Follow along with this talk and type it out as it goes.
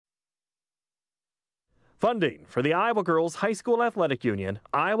Funding for the Iowa Girls High School Athletic Union,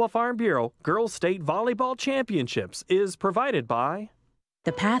 Iowa Farm Bureau Girls State Volleyball Championships is provided by...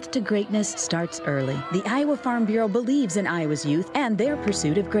 The path to greatness starts early. The Iowa Farm Bureau believes in Iowa's youth and their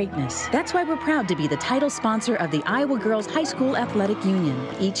pursuit of greatness. That's why we're proud to be the title sponsor of the Iowa Girls High School Athletic Union.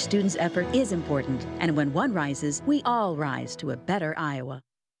 Each student's effort is important, and when one rises, we all rise to a better Iowa.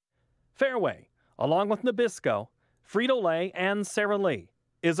 Fairway, along with Nabisco, Frito-Lay, and Sara Lee,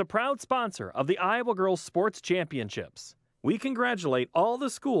 is a proud sponsor of the Iowa Girls Sports Championships. We congratulate all the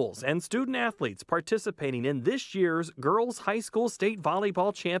schools and student athletes participating in this year's Girls High School State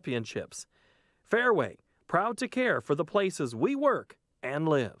Volleyball Championships. Fairway, proud to care for the places we work and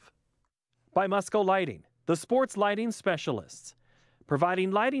live. By Musco Lighting, the sports lighting specialists,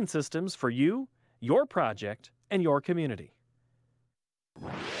 providing lighting systems for you, your project, and your community.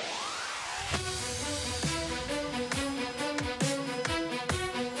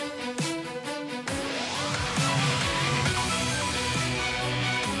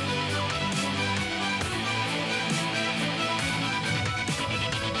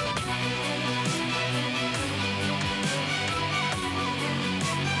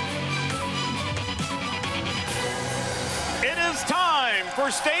 Time for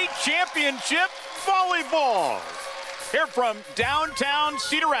state championship volleyball. Here from downtown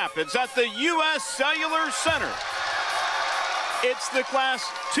Cedar Rapids at the U.S. Cellular Center. It's the Class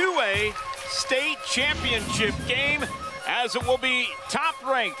 2A state championship game, as it will be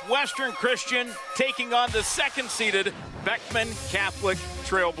top-ranked Western Christian taking on the second-seeded Beckman Catholic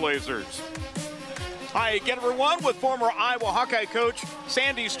Trailblazers. Hi again, everyone, with former Iowa Hawkeye coach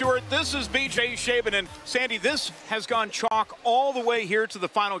Sandy Stewart. This is BJ Shaban, and Sandy, this has gone chalk all the way here to the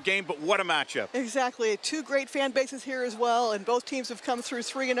final game, but what a matchup. Exactly. Two great fan bases here as well, and both teams have come through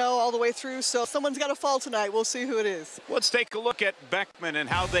 3-0 all the way through, so someone's got to fall tonight. We'll see who it is. Let's take a look at Beckman and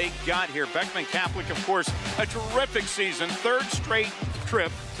how they got here. Beckman Catholic, of course, a terrific season, third straight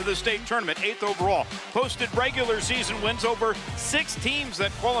trip to the state tournament, 8th overall. Posted regular season wins over 6 teams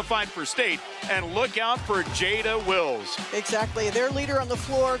that qualified for state, and look out for Jada Wills. Exactly. Their leader on the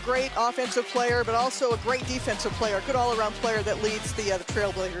floor, great offensive player, but also a great defensive player, good all-around player that leads the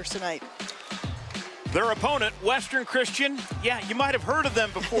Trailblazers tonight. Their opponent, Western Christian, yeah, you might have heard of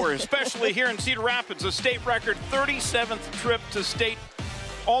them before, especially here in Cedar Rapids, a state record 37th trip to state.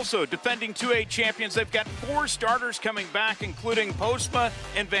 Also, defending 2A champions, they've got 4 starters coming back, including Postma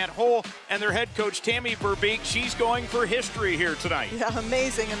and Van Hol, and their head coach, Tammy Verbeek. She's going for history here tonight. Yeah,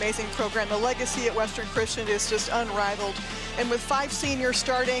 amazing, amazing program. The legacy at Western Christian is just unrivaled. And with 5 seniors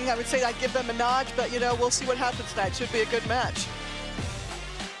starting, I would say I'd give them a nod, but, you know, we'll see what happens tonight. Should be a good match.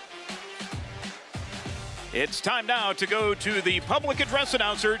 It's time now to go to the public address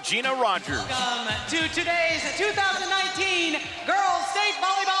announcer, Gina Rogers. Welcome to today's 2019 Girls State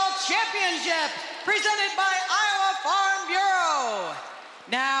Volleyball Championship, presented by Iowa Farm Bureau.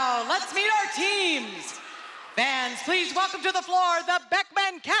 Now, let's meet our teams. Fans, please welcome to the floor the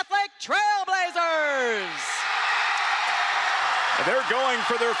Beckman Catholic Trailblazers. They're going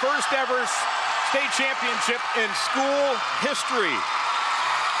for their first ever state championship in school history.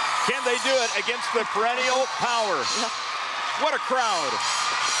 Can they do it against the perennial power? What a crowd.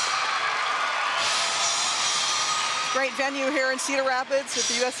 Great venue here in Cedar Rapids at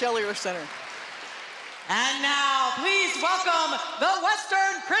the U.S. Cellular Center. And now, please welcome the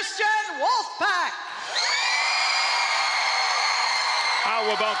Western Christian Wolfpack. How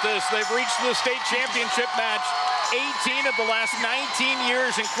about this? They've reached the state championship match 18 of the last 19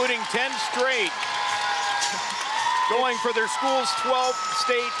 years, including 10 straight. Going for their school's 12th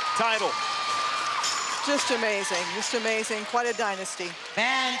state title. Just amazing, quite a dynasty.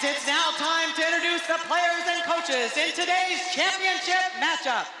 And it's now time to introduce the players and coaches in today's championship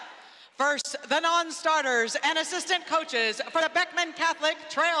matchup. First, the non-starters and assistant coaches for the Beckman Catholic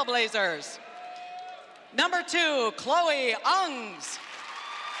Trailblazers. Number 2, Chloe Ungs.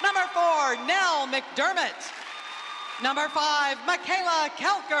 Number 4, Nell McDermott. Number 5, Michaela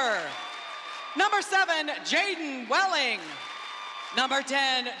Kelker. Number 7, Jaden Welling. Number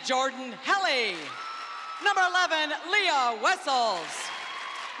 10, Jordan Helly. Number 11, Leah Wessels.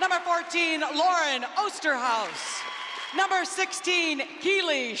 Number 14, Lauren Osterhaus. Number 16,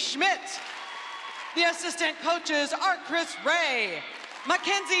 Keely Schmidt. The assistant coaches are Chris Ray,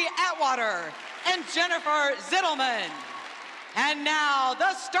 Mackenzie Atwater, and Jennifer Zittelman. And now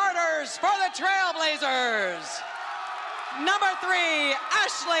the starters for the Trailblazers. Number 3,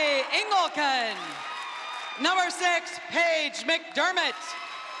 Ashley Engelken. Number 6, Paige McDermott.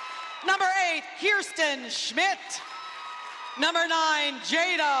 Number 8, Kirsten Schmidt. Number 9,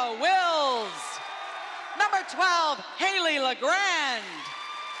 Jada Wills. Number 12, Haley LeGrand.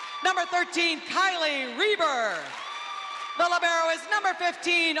 number 13, Kylie Reber. The libero is number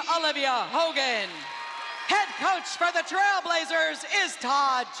 15, Olivia Hogan. Head coach for the Trailblazers is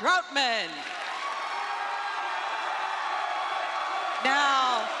Todd Troutman.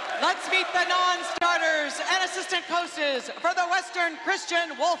 Now, let's meet the non-starters and assistant coaches for the Western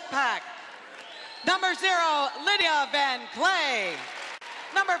Christian Wolfpack. Number 0, Lydia Van Clay.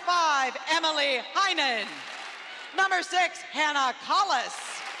 Number 5, Emily Heinen. Number 6, Hannah Collis.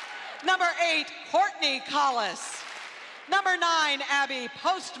 Number 8, Courtney Collis. Number 9, Abby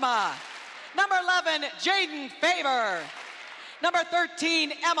Postma. Number 11, Jaden Faber. Number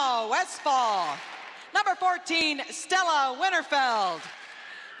 13, Emma Westfall. Number 14, Stella Winterfeld.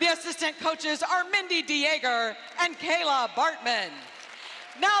 The assistant coaches are Mindy Dieger and Kayla Bartman.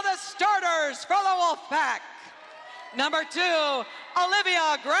 Now the starters for the Wolfpack. Number 2,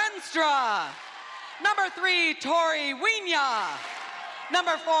 Olivia Grenstra. Number 3, Tori Wienia.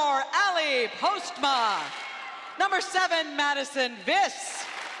 Number 4, Ali Postma. Number 7, Madison Viss.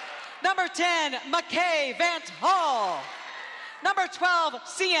 Number 10, McKay Vant Hall. Number 12,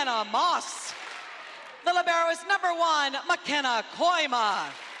 Sienna Moss. The libero is number 1, McKenna Koima.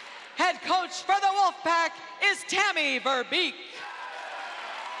 Head coach for the Wolfpack is Tammy Verbeek.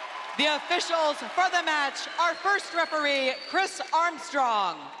 The officials for the match are first referee Chris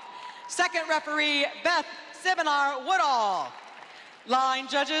Armstrong, second referee Beth Seminar Woodall. Line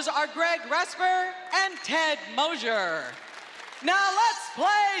judges are Greg Resper and Ted Mosier. Now let's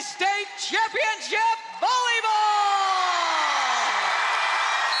play state championship volleyball!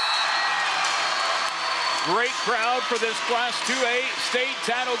 Great crowd for this Class 2A state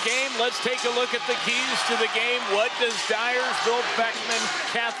title game. Let's take a look at the keys to the game. What does Dyersville Beckman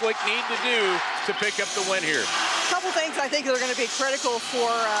Catholic need to do to pick up the win here? A couple things I think that are going to be critical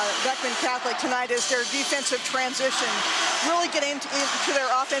for Beckman Catholic tonight is their defensive transition. Really get into their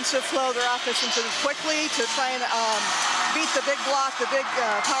offensive flow, their offensive quickly to try and beat the big block, the big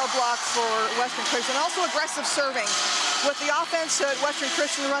power block for Western Christian. Also aggressive serving. With the offense at Western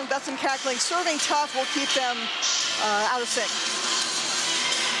Christian run, Beckman Catholic serving tough will keep them out of sync.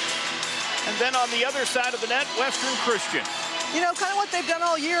 And then on the other side of the net, Western Christian. You know, kind of what they've done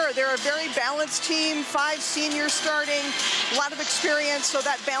all year. They're a very balanced team, 5 seniors starting, a lot of experience, so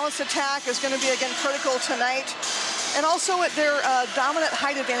that balanced attack is going to be, again, critical tonight. And also at their dominant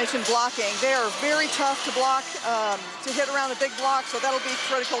height advantage in blocking. They are very tough to block, to hit around a big block, so that'll be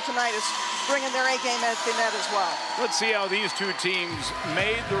critical tonight, is bringing their A-game at the net as well. Let's see how these two teams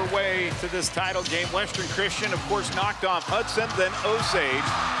made their way to this title game. Western Christian, of course, knocked off Hudson, then Osage.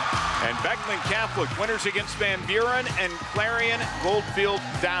 And Beckman Catholic, winners against Van Buren and Clarion Goldfield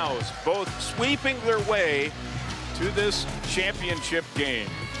Dows, both sweeping their way to this championship game.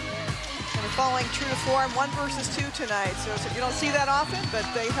 And they're following true to form, 1 versus 2 tonight. So you don't see that often, but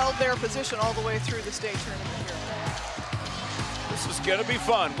they held their position all the way through the state tournament here. This is going to be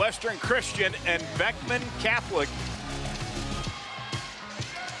fun. Western Christian and Beckman Catholic.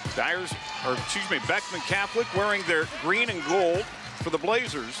 Beckman Catholic wearing their green and gold for the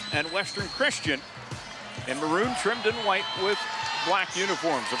Blazers, and Western Christian in maroon trimmed in white with black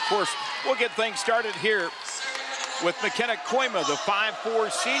uniforms. Of course, we'll get things started here with McKenna Koima, the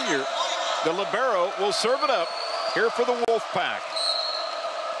 5'4" senior. The libero will serve it up here for the Wolfpack.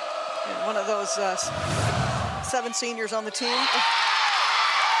 And one of those 7 seniors on the team.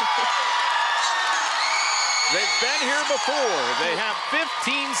 They've been here before. They have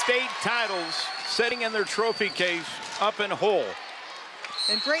 15 state titles sitting in their trophy case up in Hull.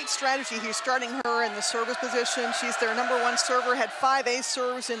 And great strategy. He's starting her in the service position. She's their number 1 server, had 5 ace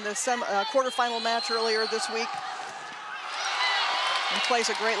serves in the quarterfinal match earlier this week. And plays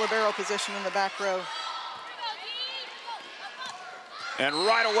a great libero position in the back row. And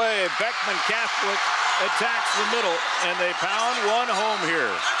right away, Beckman Catholic attacks the middle, and they pound one home here.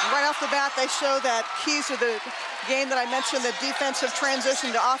 Right off the bat, they show that keys to the game that I mentioned, the defensive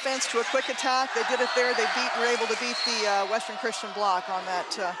transition to offense, to a quick attack. They did it there. They were able to beat the Western Christian block on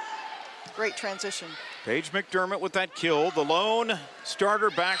that great transition. Paige McDermott with that kill, the lone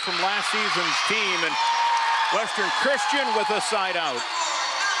starter back from last season's team, and Western Christian with a side out.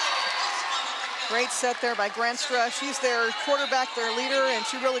 Great set there by Granstra. She's their quarterback, their leader, and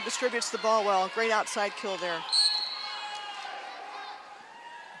she really distributes the ball well. Great outside kill there.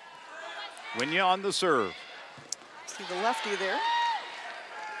 Wienia on the serve. See the lefty there.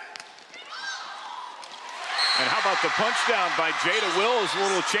 And how about the punch down by Jada Wills, a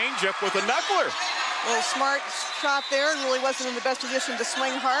little changeup with a knuckler. A little smart shot there, really wasn't in the best position to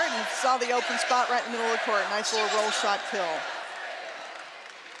swing hard, and saw the open spot right in the middle of the court. Nice little roll shot kill.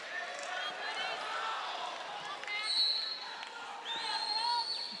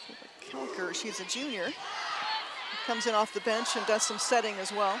 Kelker, she's a junior. Comes in off the bench and does some setting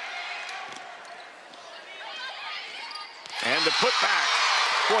as well. And the putback.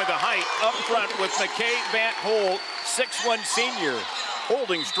 Boy, the height up front with McKay Van Holt, 6'1" senior,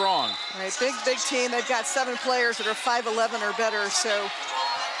 holding strong. All right, big team. They've got 7 players that are 5'11" or better, so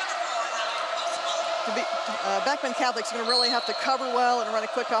Beckman Catholic's going to really have to cover well and run a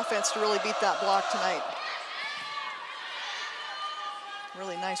quick offense to really beat that block tonight.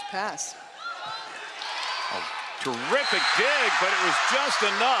 Really nice pass. Oh, terrific dig, but it was just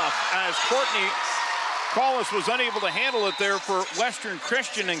enough as Courtney Collis was unable to handle it there for Western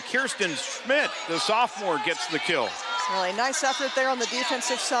Christian, and Kirsten Schmidt, the sophomore, gets the kill. Really nice effort there on the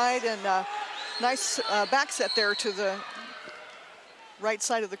defensive side, and nice back set there to the right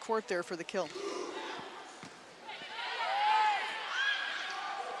side of the court there for the kill.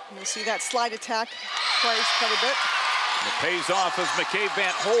 You'll see that slide attack plays quite a bit. And it pays off as McKay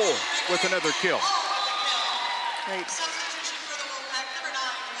Van Holt with another kill. Great.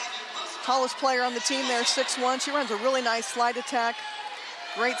 Tallest player on the team there, 6'1". She runs a really nice slide attack.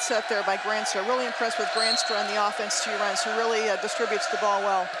 Great set there by Granstra. Really impressed with Granstra on the offense she runs. She really distributes the ball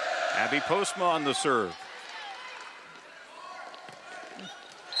well. Abby Postma on the serve.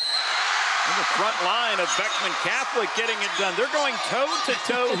 And the front line of Beckman Catholic getting it done. They're going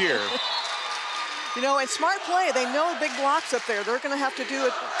toe-to-toe here. You know, and smart play. They know big blocks up there. They're going to have to do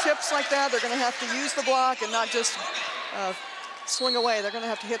tips like that. They're going to have to use the block and not just swing away. They're going to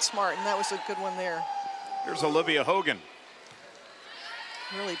have to hit smart, and that was a good one there. Here's Olivia Hogan.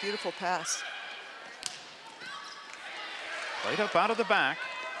 Really beautiful pass. Played up out of the back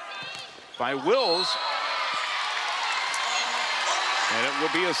by Wills. And it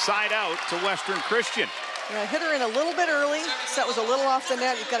will be a side out to Western Christian. Yeah, hit her in a little bit early. Set was a little off the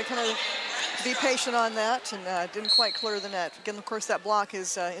net. You've got to kind of be patient on that, and didn't quite clear the net. Again, of course, that block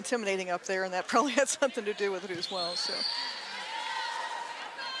is intimidating up there, and that probably had something to do with it as well. So.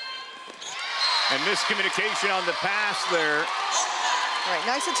 And miscommunication on the pass there. All right,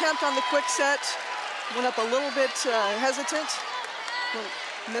 nice attempt on the quick set. Went up a little bit hesitant.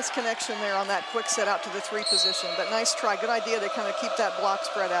 Misconnection there on that quick set out to the 3 position, but nice try. Good idea to kind of keep that block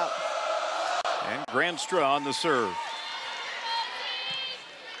spread out. And Granstra on the serve.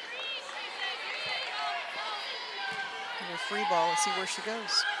 And a free ball. Let's see where she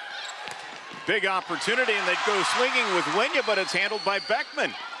goes. Big opportunity, and they'd go swinging with Winya, but it's handled by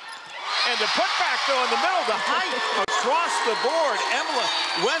Beckman. And the putback, though, in the middle, the height across the board. Emma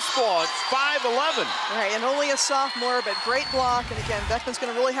Westfall at 5'11". Right, and only a sophomore, but great block. And again, Beckman's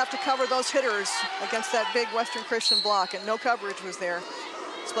going to really have to cover those hitters against that big Western Christian block, and no coverage was there.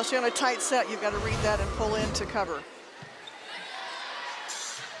 Especially on a tight set, you've got to read that and pull in to cover.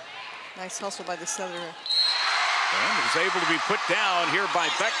 Nice hustle by the setter. And is able to be put down here by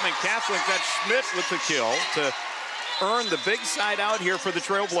Beckman Catholic. That's Schmidt with the kill to earn the big side out here for the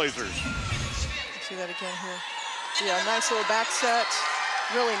Trailblazers. See that again here. Yeah, nice little back set.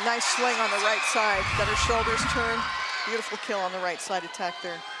 Really nice swing on the right side. Got her shoulders turned. Beautiful kill on the right side attack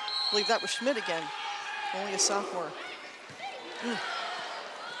there. I believe that was Schmidt again. Only a sophomore.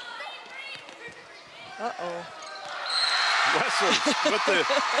 Uh-oh. Wessels, but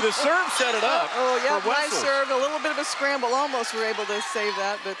the serve set it up. Oh, yeah, for nice Wessels. serve. A little bit of a scramble. Almost were able to save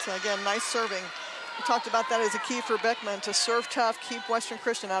that, but again, nice serving. We talked about that as a key for Beckman, to serve tough, keep Western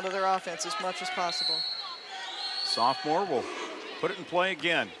Christian out of their offense as much as possible. Sophomore will put it in play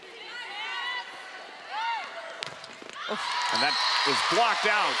again. Oh. And that was blocked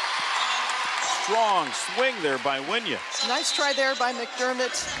out. Strong swing there by Winya. Nice try there by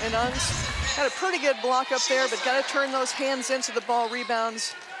McDermott and Ungs. Had a pretty good block up there, but got to turn those hands into the ball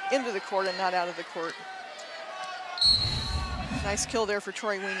rebounds into the court and not out of the court. Nice kill there for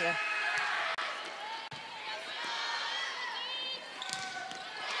Troy Winya.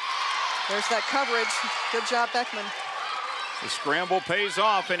 There's that coverage. Good job, Beckman. The scramble pays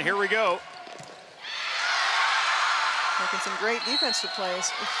off, and here we go. Making some great defensive plays.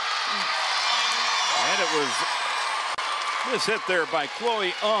 And it was this hit there by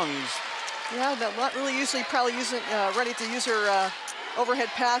Chloe Ungs. Yeah, not really usually probably ready to use her overhead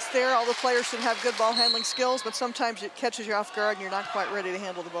pass there. All the players should have good ball handling skills, but sometimes it catches you off guard and you're not quite ready to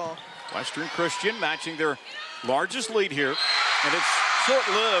handle the ball. Western Christian matching their largest lead here, and it's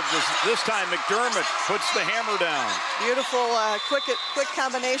short-lived as this time McDermott puts the hammer down. Beautiful, quick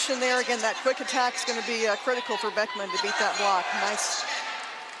combination there. Again, that quick attack is going to be critical for Beckman to beat that block.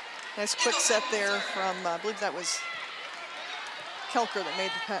 Nice quick set there from, I believe that was Kelker that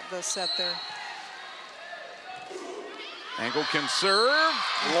made the set there. Angle can serve,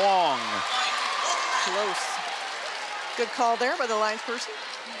 long. Close. Good call there by the line person.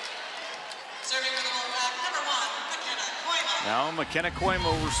 Now McKenna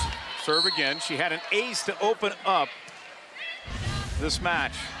Koimo will serve again. She had an ace to open up this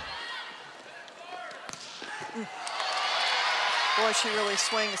match. Boy, she really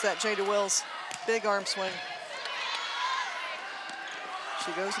swings, that Jada Wills. Big arm swing.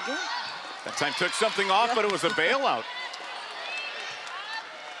 She goes again. That time took something off, but it was a bailout.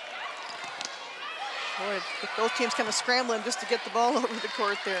 Boy, both teams kind of scrambling just to get the ball over the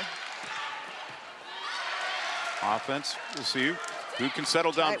court there. Offense, we'll see who can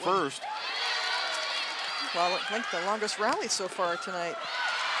settle down first. Well, I think the longest rally so far tonight.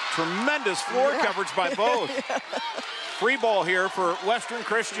 Tremendous floor coverage by both. Free ball here for Western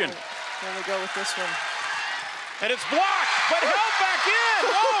Christian. There we go with this one. And it's blocked, but held back in.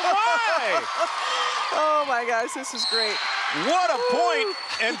 Oh, my! Oh, my gosh, this is great. What a point,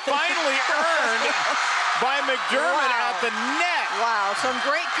 and finally earned by McDermott at the net. Wow, some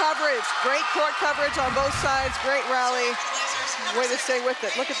great coverage. Great court coverage on both sides. Great rally. Way to stay with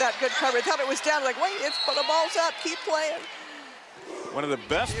it. Look at that good coverage. Thought it was down. Like, wait, it's the ball's up. Keep playing. One of the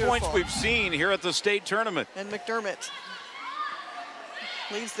best points we've seen here at the state tournament. And McDermott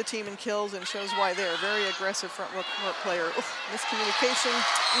leads the team in kills and shows why they're a very aggressive front row court player. Oof, miscommunication.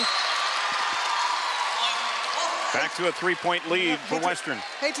 Back to a 3-point lead for Western.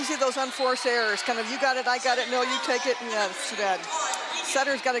 Hate to see those unforced errors. Kind of, you got it, I got it, no, you take it. Yeah, it's too bad.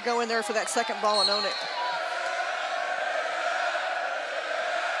 Ceddar's got to go in there for that second ball and own it.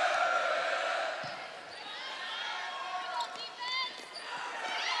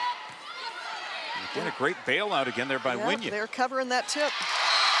 Again, a great bailout again there by Winya. They're covering that tip.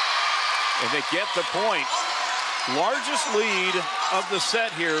 And they get the point. Largest lead of the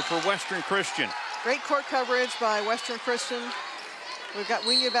set here for Western Christian. Great court coverage by Western Christian. We've got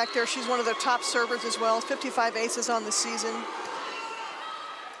Winya back there. She's one of their top servers as well. 55 aces on the season.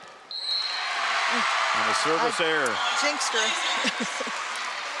 And a service error. Jinxed her.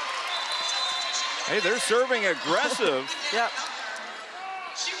 Hey, they're serving aggressive. Yep.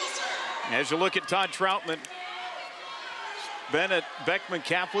 As you look at Todd Troutman, been at Beckman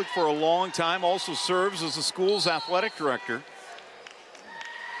Catholic for a long time, also serves as the school's athletic director.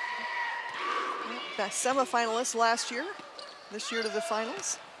 Semifinalists last year, this year to the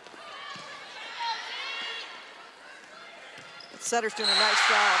finals. Ceddar's doing a nice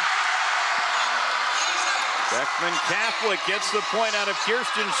job. Beckman Catholic gets the point out of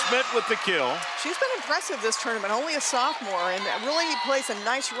Kirsten Schmidt with the kill. She's been impressive this tournament, only a sophomore, and really plays a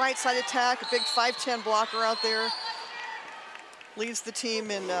nice right side attack, a big 5'10" blocker out there. Leads the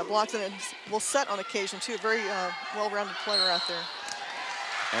team in blocks and will set on occasion too. A very well-rounded player out there.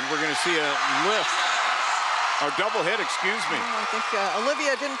 And we're going to see a lift, or double hit, excuse me. I think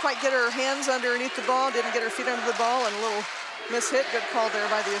Olivia didn't quite get her hands underneath the ball, didn't get her feet under the ball, and a little miss-hit. Good call there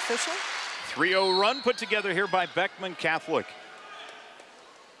by the official. 3-0 run put together here by Beckman Catholic.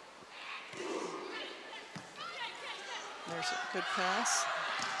 There's a good pass.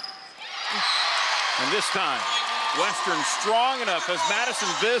 And this time, Western strong enough as Madison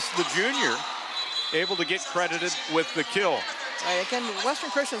Viss, the junior, able to get credited with the kill. Right, again, Western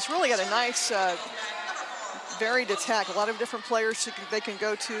Christian's really got a nice, varied attack. A lot of different players they can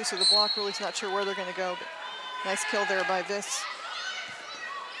go to, so the block really's not sure where they're going to go. But nice kill there by Viss.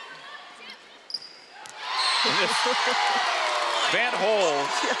 Van Hole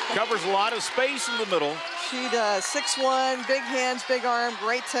covers a lot of space in the middle. She does. 6'1", big hands, big arm,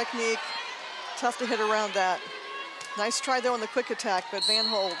 great technique. Tough to hit around that. Nice try though on the quick attack, but Van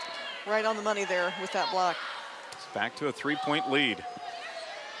Hole right on the money there with that block. It's back to a 3-point lead.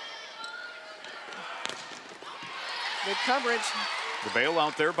 Good coverage. The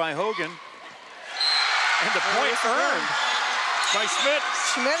bailout there by Hogan. And the point earned by Schmidt.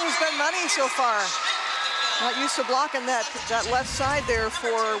 Schmidt has been money so far. Not used to blocking that left side there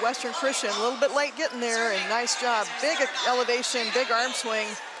for Western Christian. A little bit late getting there, and nice job. Big elevation, big arm swing.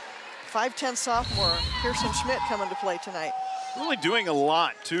 5'10" sophomore, Kirsten Schmidt coming to play tonight. Really doing a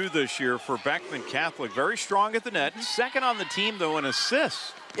lot, too, this year for Beckman Catholic. Very strong at the net. Second on the team, though, in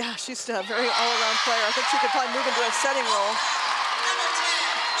assists. Yeah, she's a very all-around player. I think she could probably move into a setting role.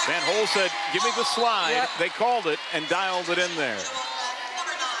 Van Hole said, give me the slide. Yep. They called it and dialed it in there.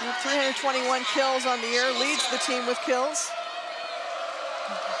 321 kills on the year, leads the team with kills.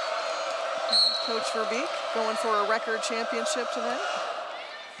 Coach Verbeek going for a record championship tonight.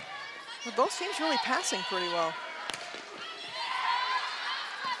 But both teams really passing pretty well.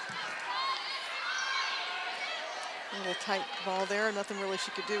 A little tight ball there, nothing really she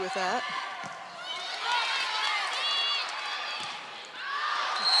could do with that.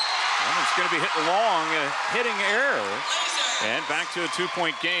 Well, it's going to be hit long, hitting error. And back to a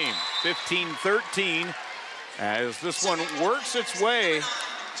 2-point game, 15-13, as this one works its way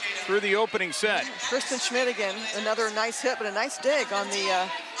through the opening set. Kristen Schmidt again, another nice hit, but a nice dig on the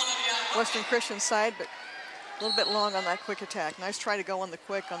Western Christian side, but a little bit long on that quick attack. Nice try to go on the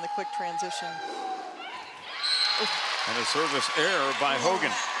quick transition. And a service error by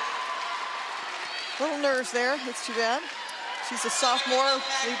Hogan. Little nerves there, that's too bad. She's a sophomore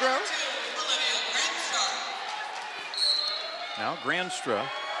libero. Now Granstra.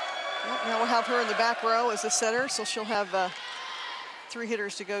 Now we'll have her in the back row as a setter, so she'll have 3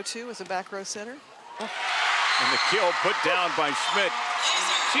 hitters to go to as a back row setter. And the kill put down by Schmidt.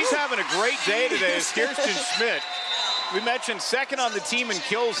 She's having a great day today as Kirsten Schmidt. We mentioned second on the team in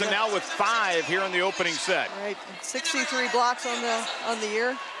kills, and now with 5 here in the opening set. Right, 63 blocks on the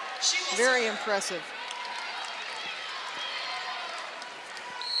year. Very impressive.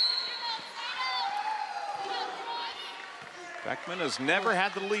 Beckman has never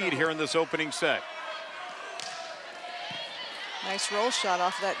had the lead here in this opening set. Nice roll shot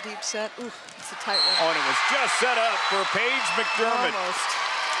off that deep set. Ooh, it's a tight one. Oh, and it was just set up for Paige McDermott. Almost.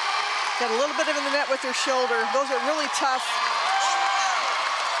 Got a little bit of in the net with her shoulder. Those are really tough.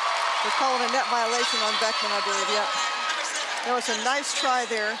 They're calling a net violation on Beckman, I believe. Yep. That was a nice try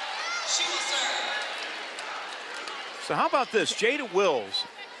there. So how about this? Jada Wills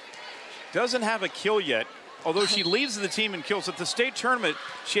doesn't have a kill yet, although she leads the team in kills. At the state tournament,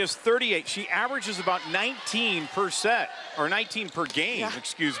 she has 38. She averages about 19 per set, or 19 per game,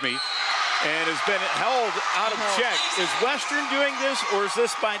 excuse me, and has been held out of check. Is Western doing this, or is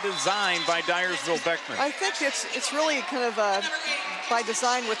this by design by Dyersville Beckman? I think it's really kind of by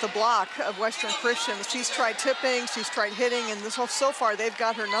design with the block of Western Christian. She's tried tipping, she's tried hitting, and so far they've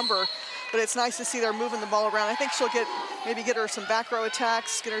got her number. But it's nice to see they're moving the ball around. I think she'll maybe get her some back row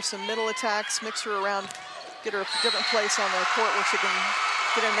attacks, get her some middle attacks, mix her around, get her a different place on the court where she can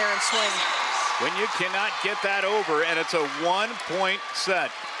get in there and swing. When you cannot get that over, and it's a 1-point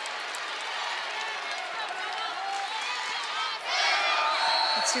set.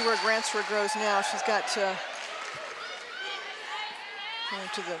 Let's see where Granstra goes now. She's got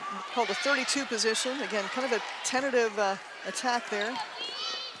called a 32 position. Again, kind of a tentative attack there.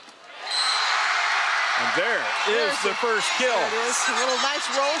 And there is the first kill. There it is, a little nice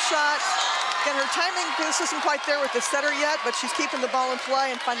roll shot. Again, her timing just isn't quite there with the setter yet, but she's keeping the ball in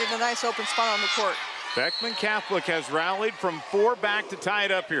play and finding a nice open spot on the court. Beckman Catholic has rallied from 4 back to tie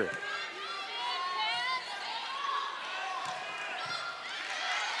it up here.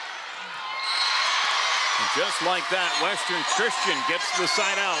 And just like that, Western Christian gets the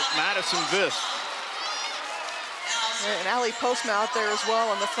side out. Madison Viss. And Allie Postma out there as well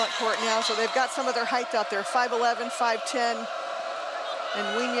on the front court now, so they've got some of their height out there, 5'11", 5'10", and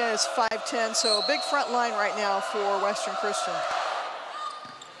Wienia is 5'10", so a big front line right now for Western Christian.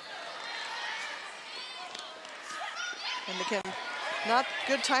 And again, not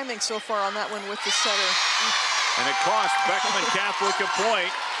good timing so far on that one with the setter. And it cost Beckman Catholic a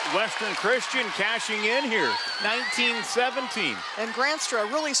point. Western Christian cashing in here, 19-17. And Granstra,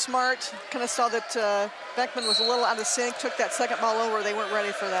 really smart, kind of saw that Beckman was a little out of sync, took that second ball over. They weren't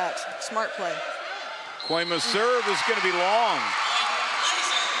ready for that. Smart play. Koima's serve is going to be long.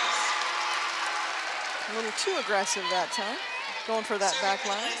 A little too aggressive that time, going for that back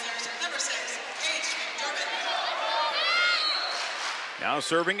line. Now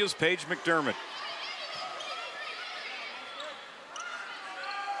serving is Paige McDermott.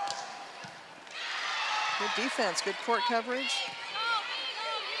 Good defense, good court coverage.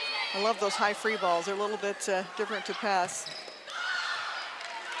 I love those high free balls. They're a little bit different to pass.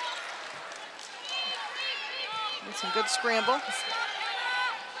 And some good scramble.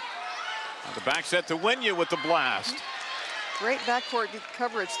 Now the back set to Wienia with the blast. Great backcourt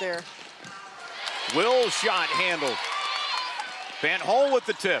coverage there. Will's shot handled. Van Hol with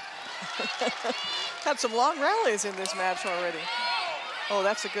the tip. Had some long rallies in this match already. Oh,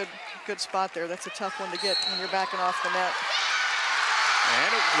 that's a good spot there. That's a tough one to get when you're backing off the net.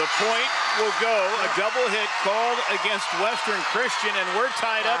 And the point will go. A double hit called against Western Christian, and we're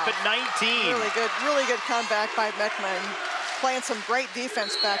tied up at 19. Really good comeback by Beckman. Playing some great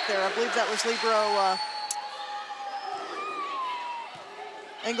defense back there. I believe that was libero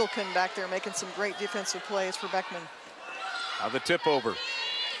Engelken back there making some great defensive plays for Beckman. Now the tip over.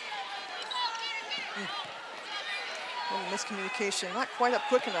 Miscommunication, not quite up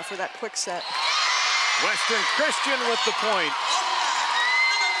quick enough for that quick set. Western Christian with the point.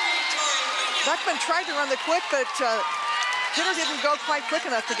 Beckman tried to run the quick, but hitter didn't go quite quick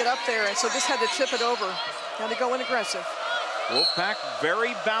enough to get up there, and so just had to tip it over. Had to go in aggressive. Wolfpack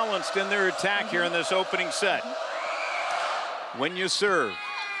very balanced in their attack here in this opening set. when you serve.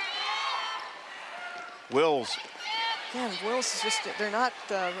 Wills. Yeah, Wills is just, they're not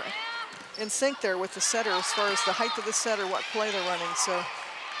in sync there with the setter as far as the height of the setter, what play they're running. So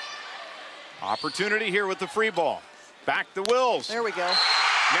opportunity here with the free ball. Back to Wills. there we go.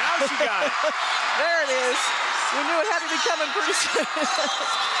 Now she got it. There it is. We knew it had to be coming pretty soon.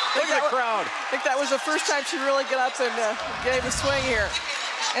 Look at the crowd. I think that was the first time she really got up and gave a swing here.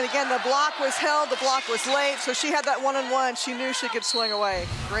 And again, the block was held, the block was late, so she had that one-on-one. She knew she could swing away.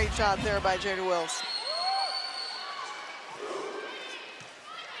 Great job there by Jada Wills.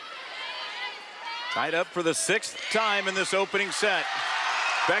 Tied up for the 6th time in this opening set.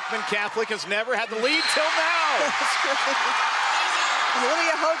 Beckman Catholic has never had the lead till now. And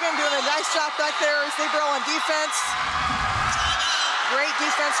Lydia Hogan doing a nice job back there as they grow on defense. Great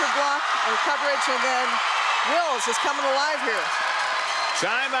defensive block and coverage, and then Wills is coming alive here.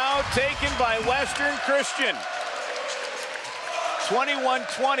 Timeout taken by Western Christian.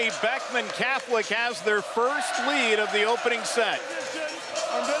 21-20, Beckman Catholic has their first lead of the opening set.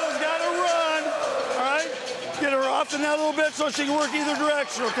 Middle's got to run, all right? Get her off the net a little bit so she can work either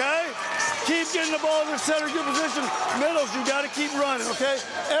direction, okay? Keep getting the ball to the center, good position. Middles, you got to keep running, okay?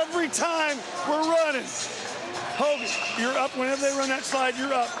 Every time we're running. Hogan, you're up. Whenever they run that slide,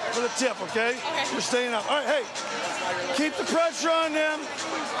 you're up for the tip, okay? You're staying up. All right, hey, keep the pressure on them.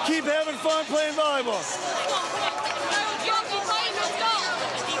 Keep having fun playing volleyball.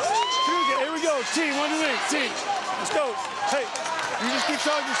 Here we go, team, what do you think? Team, let's go. Hey, you just keep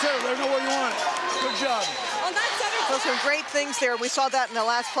talking to Cedar. Let her know where you want it. Good job. Those are great things there. We saw that in the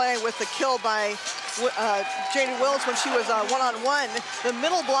last play with the kill by Jada Wills when she was one-on-one. The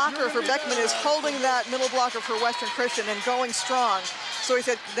middle blocker for Beckman is holding that middle blocker for Western Christian and going strong. So he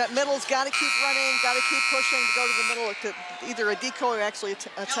said that middle's got to keep running, got to keep pushing to go to the middle to either a decoy or actually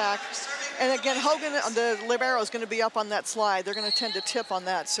attack. And again, Hogan, the libero, is going to be up on that slide. They're going to tend to tip on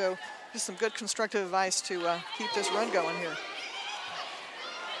that. So just some good constructive advice to keep this run going here.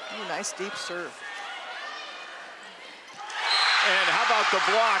 Ooh, nice deep serve. And how about the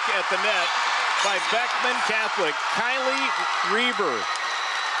block at the net by Beckman Catholic, Kylie Reber.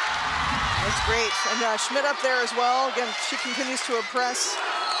 That's great. And Schmidt up there as well. Again, she continues to impress.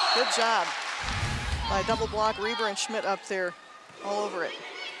 Good job by double block, Reber and Schmidt up there all over it.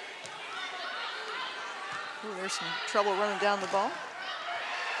 Ooh, there's some trouble running down the ball.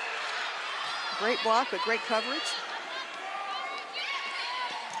 Great block, but great coverage.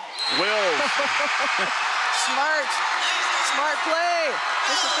 Wills. Smart play.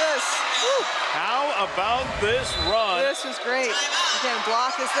 Look at this. Woo. How about this run? This is great. Again,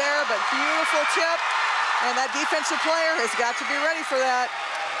 block is there, but beautiful tip. And that defensive player has got to be ready for that.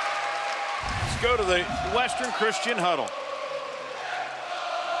 Let's go to the Western Christian huddle.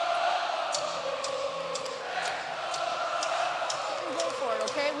 Go for it,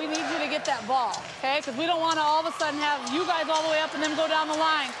 okay? We need you to get that ball, okay? Because we don't want to all of a sudden have you guys all the way up and then go down the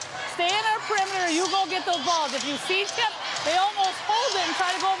line. Stay in our perimeter, you go get those balls. If you see tip, they almost hold it and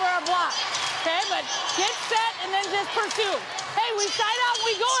try to go over our block. Okay, but get set and then just pursue. Hey, we side out and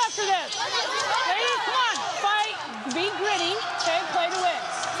we go after this. Ladies, come on, fight, be gritty, okay, play to win.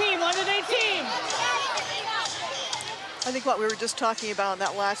 Team, under-day team. I think what we were just talking about in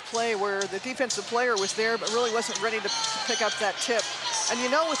that last play where the defensive player was there but really wasn't ready to pick up that tip. And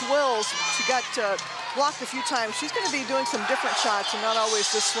you know with Wills, she got blocked a few times. She's going to be doing some different shots and not always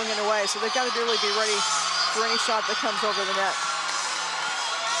just swinging away. So they've got to really be ready for any shot that comes over the net.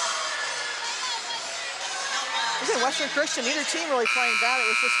 Again, Western Christian, neither team really playing bad. It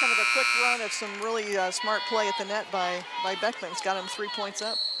was just kind of a quick run of some really smart play at the net by Beckman. It's got him 3 points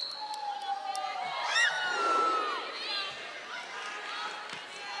up.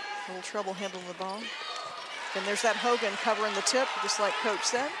 A little trouble handling the ball. And there's that Hogan covering the tip, just like Coach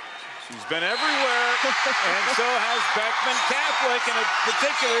said. She's been everywhere, and so has Beckman Catholic, and in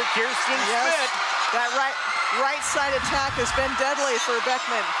particular, Kirsten Schmidt. That right side attack has been deadly for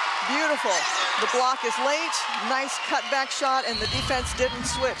Beckman. Beautiful. The block is late, nice cutback shot, and the defense didn't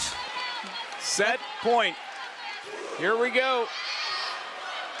switch. Set point. Here we go.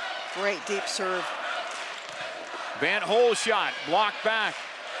 Great deep serve. Van Hole shot, blocked back.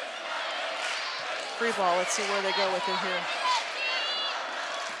 Free ball, let's see where they go with it here.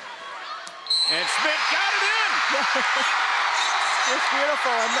 And Schmidt got it in! It's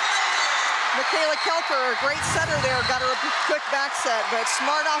beautiful. And Michaela Kelker, a great setter there, got her a quick back set, but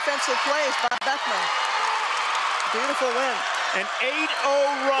smart offensive plays by Beckman. Beautiful win. An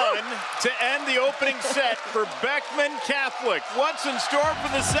 8-0 run to end the opening set for Beckman Catholic. What's in store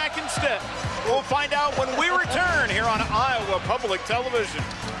for the second step? We'll find out when we return here on Iowa Public Television.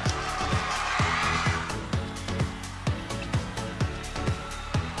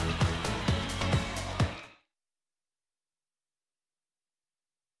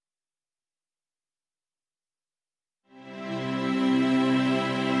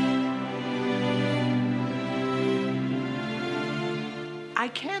 I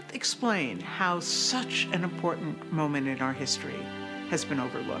can't explain how such an important moment in our history has been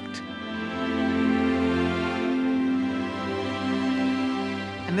overlooked.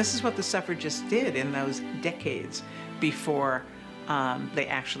 And this is what the suffragists did in those decades before they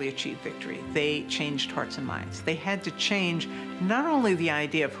actually achieved victory. They changed hearts and minds. They had to change not only the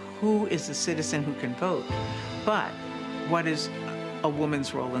idea of who is a citizen who can vote, but what is a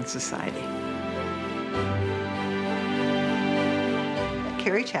woman's role in society.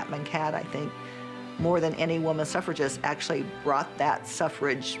 Carrie Chapman Catt, I think, more than any woman suffragist, actually brought that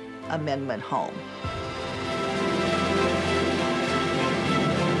suffrage amendment home.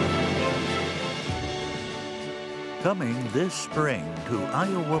 Coming this spring to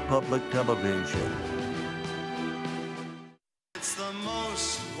Iowa Public Television. It's the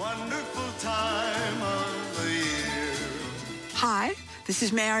most wonderful time of the year. Hi, this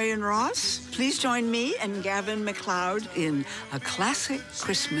is Marion Ross. Please join me and Gavin MacLeod in A Classic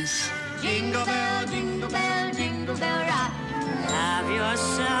Christmas. Jingle bell, jingle bell, jingle bell rock. Have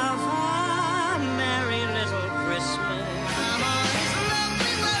yourself a merry little Christmas. Come on, it's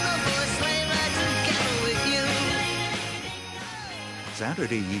lovely weather for a sleigh ride together with you.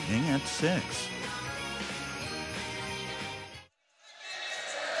 Saturday evening at 6.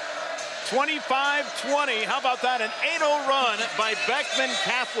 25-20. How about that? An 8-0 run by Beckman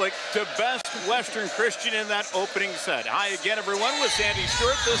Catholic to Best Western Christian in that opening set. Hi again, everyone, with Sandy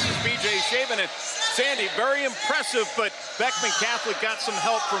Stewart. This is BJ Shaven. And Sandy, very impressive, but Beckman Catholic got some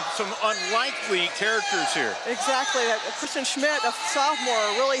help from some unlikely characters here. Exactly. Kristen Schmidt, a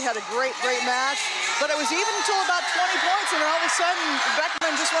sophomore, really had a great match. But it was even until about 20 points, and then all of a sudden,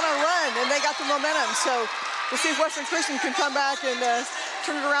 Beckman just went on a run, and they got the momentum. So we'll see if Western Christian can come back and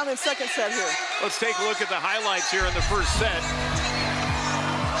turn it around in second set here. Let's take a look at the highlights here in the first set.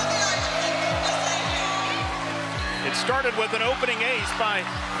 It started with an opening ace by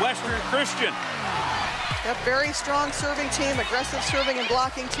Western Christian. Yep, very strong serving team, aggressive serving and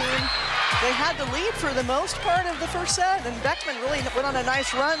blocking team. They had the lead for the most part of the first set, and Beckman really went on a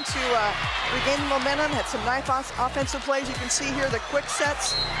nice run to regain the momentum, had some nice offensive plays. You can see here the quick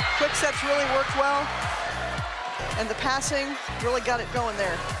sets really worked well. And the passing really got it going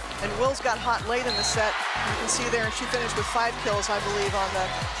there. And Wills got hot late in the set. You can see there, and she finished with 5 kills, I believe, on the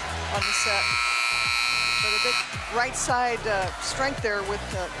set. So the big right side strength there with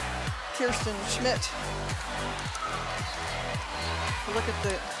Kirsten Schmidt. Look at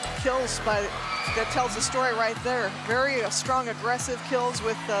the kills that tells the story right there. Very strong, aggressive kills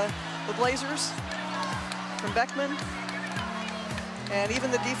with the Blazers from Beckman. And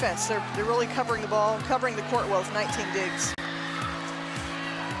even the defense, they're really covering the ball, covering the court well with 19 digs.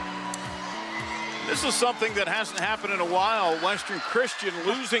 This is something that hasn't happened in a while. Western Christian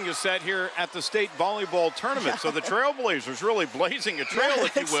losing a set here at the state volleyball tournament. So the Trailblazers really blazing a trail,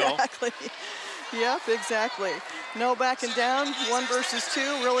 if you will. Exactly. Yep, exactly. No backing down, 1 versus 2.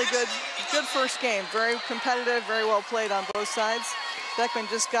 Really good first game. Very competitive, very well played on both sides. Beckman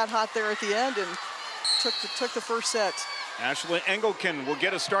just got hot there at the end and took the first set. Ashley Engelken will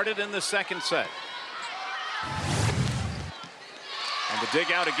get us started in the second set. And the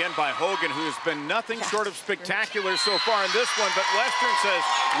dig out again by Hogan, who has been nothing short of spectacular so far in this one. But Western says,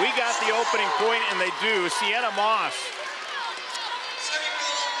 we got the opening point, and they do. Sienna Moss.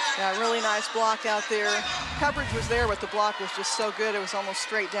 Yeah, really nice block out there. Coverage was there, but the block was just so good. It was almost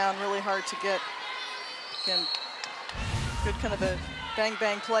straight down, really hard to get. Again, good kind of a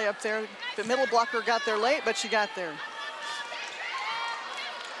bang-bang play up there. The middle blocker got there late, but she got there.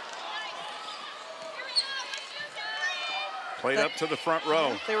 Played up to the front row.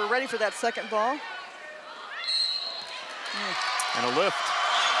 Yeah, they were ready for that second ball. And a lift.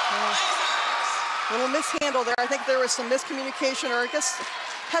 Little mishandle there. I think there was some miscommunication, or I guess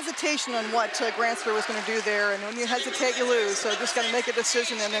hesitation on what Granster was going to do there. And when you hesitate, you lose. So just got to make a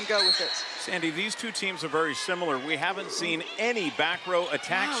decision and then go with it. Sandy, these two teams are very similar. We haven't seen any back row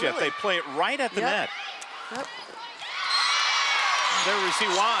attacks yet. Really? They play it right at the net. Yep. There we see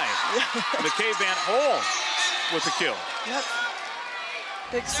why. McKay Van Hole with the kill. Yep.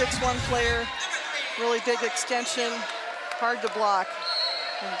 Big 6'1" player, really big extension, hard to block.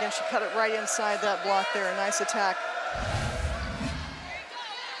 And again, she cut it right inside that block there. A nice attack.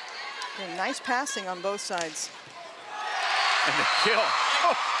 And nice passing on both sides. And the kill.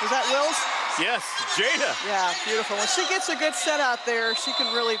 Was that Wills? Yes, Jada. Yeah, beautiful. When she gets a good set out there, she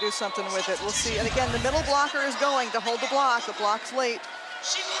can really do something with it. We'll see. And again, the middle blocker is going to hold the block. The block's late.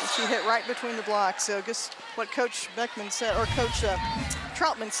 And she hit right between the blocks. So just what Coach Beckman said, or Coach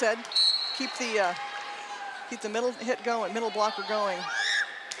Troutman said, keep the middle hit going, middle blocker going.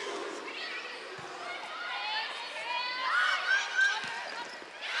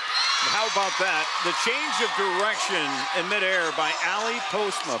 about that? The change of direction in midair by Ali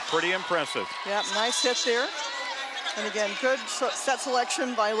Postma. Pretty impressive. Yeah, nice hit there. And again, good set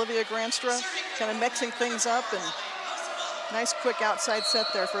selection by Olivia Granstra, kind of mixing things up, and nice quick outside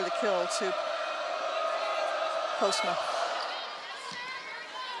set there for the kill to Postma.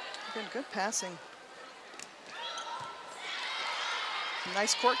 Again, good passing. Some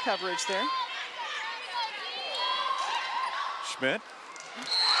nice court coverage there. Schmidt.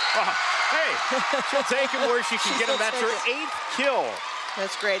 Oh, hey, she'll take him where she can get him. That's her 8th kill.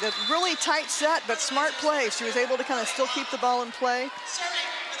 That's great. A really tight set, but smart play. She was able to kind of still keep the ball in play.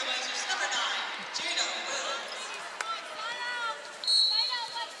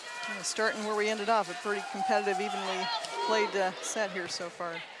 And starting where we ended off, a pretty competitive, evenly played set here so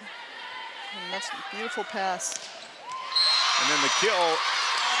far. And that's a beautiful pass. And then the kill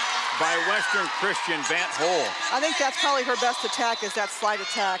by Western Christian, Van Hole. I think that's probably her best attack, is that slide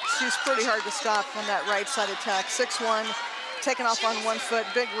attack. She's pretty hard to stop on that right side attack. 6'1", taking off on 1 foot,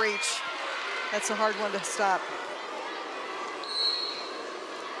 big reach. That's a hard one to stop.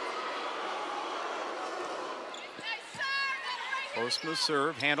 Postma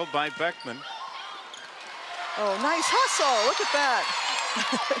serve, handled by Beckman. Oh, nice hustle, look at that.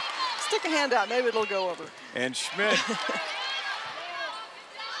 Stick a hand out, maybe it'll go over. And Schmidt.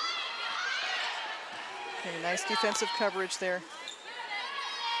 Okay, nice defensive coverage there.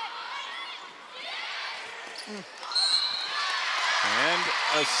 And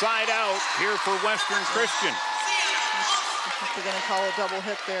a side out here for Western Christian. I think they're going to call a double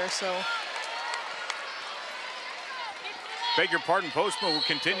hit there, so. Beg your pardon, Postma will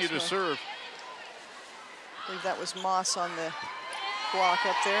continue to serve. I believe that was Moss on the block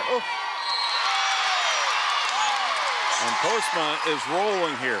up there. Oh. And Postma is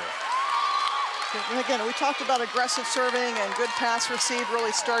rolling here. And again, we talked about aggressive serving and good pass receive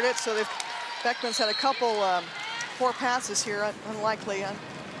really started. So Beckman's had a couple poor passes here. Unlikely,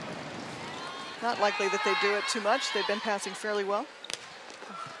 not likely that they do it too much. They've been passing fairly well.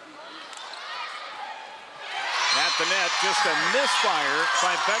 At the net, just a misfire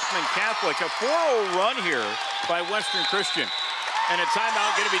by Beckman Catholic. A 4-0 run here by Western Christian. And a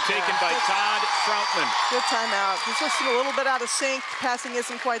timeout going to be taken by Todd Troutman. Good timeout. He's just a little bit out of sync. Passing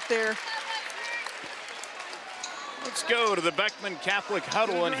isn't quite there. Let's go to the Beckman Catholic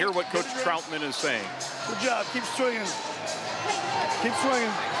huddle and hear what Coach Troutman is saying. Good job. Keep swinging. Keep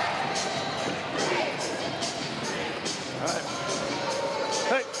swinging. All right.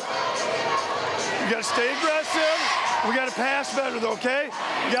 Hey, you got to stay aggressive. We got to pass better, though, okay?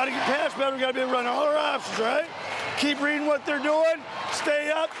 You got to get pass better. We got to be able to run all our options, right? Keep reading what they're doing.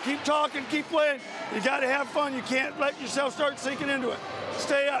 Stay up. Keep talking. Keep playing. You got to have fun. You can't let yourself start sinking into it.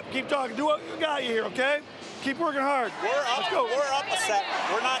 Stay up. Keep talking. Do what you got you here, okay? Keep working hard. We're up. Let's go. We're up a set.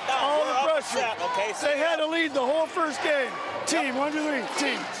 We're not down. All we're the up pressure. a set, okay? They had to lead the whole first game. Team, 1, 2, 3.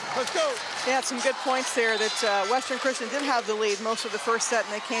 Team. Let's go. They had some good points there that Western Christian did have the lead most of the first set,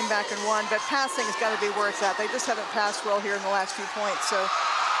 and they came back and won. But passing has got to be where it's at. They just haven't passed well here in the last few points. So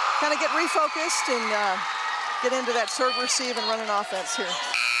kind of get refocused and get into that serve, receive, and run an offense here.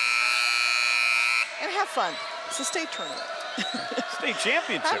 And have fun. It's a state tournament. State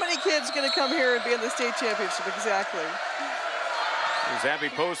championship. How many kids going to come here and be in the state championship? Exactly. There's Abby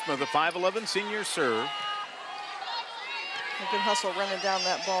Postma, the 5'11" senior serve. A good hustle running down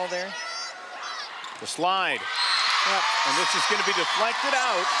that ball there. The slide. Yep. And this is going to be deflected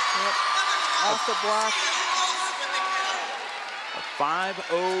out. Yep. Off the block. A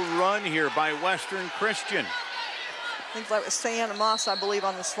 5-0 run here by Western Christian. I think that was Sienna Moss, I believe,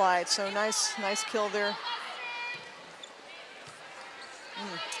 on the slide. So nice kill there.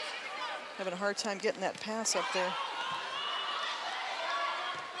 Having a hard time getting that pass up there.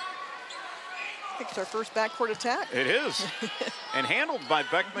 I think it's our first backcourt attack. It is. And handled by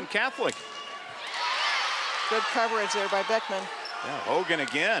Beckman Catholic. Good coverage there by Beckman. Yeah, Hogan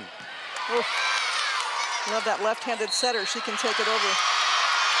again. Oof. Love that left-handed setter. She can take it over.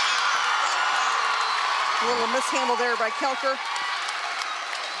 A little mishandle there by Kelker.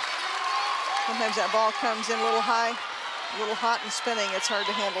 Sometimes that ball comes in a little high, a little hot and spinning. It's hard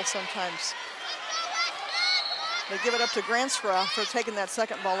to handle sometimes. They give it up to Granstra for taking that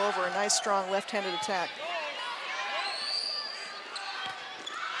second ball over. A nice, strong left-handed attack.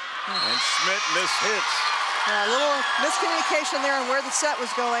 And Schmidt mishits. Yeah, a little miscommunication there on where the set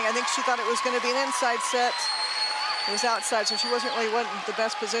was going. I think she thought it was going to be an inside set. It was outside, so she wasn't really in the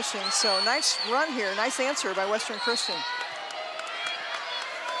best position. So nice run here, nice answer by Western Christian.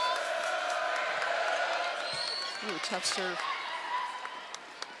 Ooh, tough serve.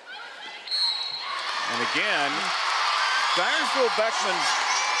 And again, Dyersville Beckman's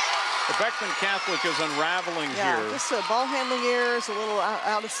The Beckman Catholic is unraveling here. Just ball handling errors, a little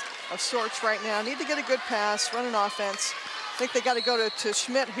out of sorts right now. Need to get a good pass, run an offense. I think they got to go to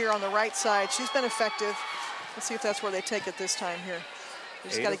Schmidt here on the right side. She's been effective. Let's see if that's where they take it this time here.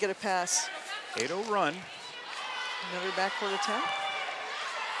 They just got to get a pass. 8-0 run. Another backcourt attack.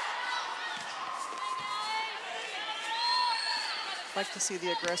 Like to see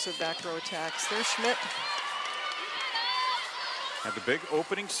the aggressive back row attacks. There's Schmidt. Had the big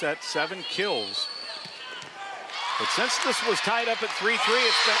opening set, 7 kills. But since this was tied up at 3-3,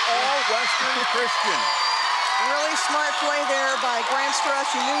 it's been all Western Christian. Really smart play there by Granstra.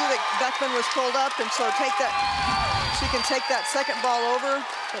 She knew that Beckman was pulled up, and so she can take that second ball over.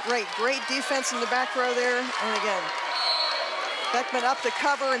 But great defense in the back row there. And again, Beckman up the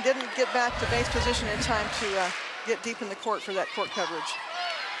cover and didn't get back to base position in time to get deep in the court for that court coverage.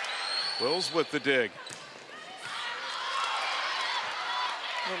 Wills with the dig.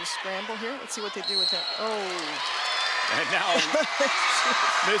 Little scramble here. Let's see what they do with that. Oh. And now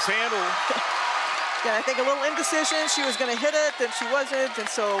mishandled. Yeah, I think a little indecision. She was going to hit it, then she wasn't, and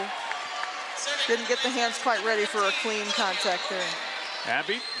so didn't get the hands quite ready for a clean contact there.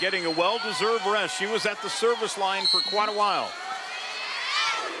 Abby getting a well-deserved rest. She was at the service line for quite a while.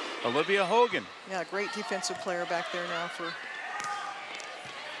 Olivia Hogan. Yeah, great defensive player back there now for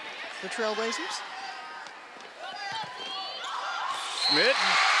the Trailblazers. Schmidt,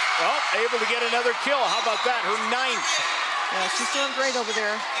 well, able to get another kill. How about that? Her 9th. Yeah, she's doing great over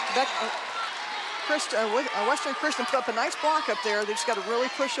there. Western Christian put up a nice block up there. They just got to really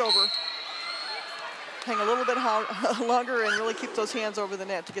push over, hang a little bit longer, and really keep those hands over the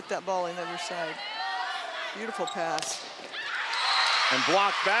net to get that ball on the other side. Beautiful pass. And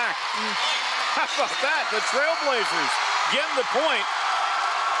blocked back. How about that? The Trailblazers getting the point.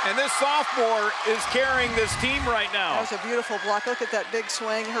 And this sophomore is carrying this team right now. That was a beautiful block. Look at that big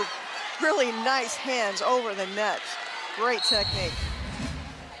swing. Her really nice hands over the net. Great technique.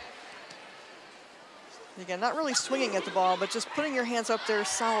 Again, not really swinging at the ball, but just putting your hands up there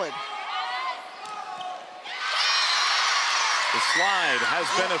solid. The slide has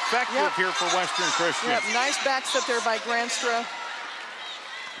been effective here for Western Christian. Yep, nice back step there by Granstra.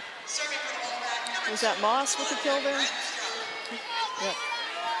 Was that Moss with the kill there? Yep,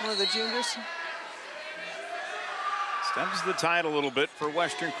 one of the juniors. Stems the tide a little bit for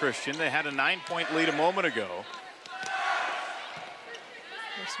Western Christian. They had a 9-point lead a moment ago.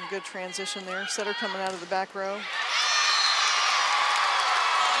 There's some good transition there. Cedar coming out of the back row.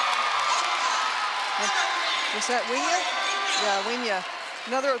 Was that Winya? Yeah, Winya.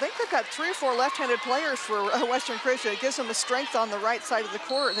 I think they've got 3 or 4 left-handed players for Western Christian. It gives them a strength on the right side of the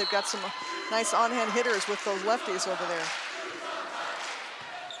court. They've got some nice on-hand hitters with those lefties over there.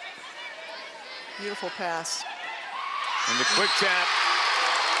 Beautiful pass. And the quick tap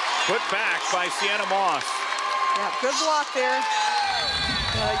put back by Sienna Moss. Yeah, good block there.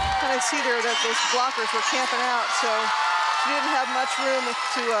 You kind of see there that those blockers were camping out, so she didn't have much room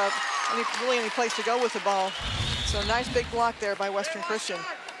to really any place to go with the ball. So nice big block there by Western Christian.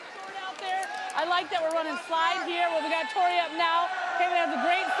 I like that we're running slide here. Well, we got Tori up now. Kevin has a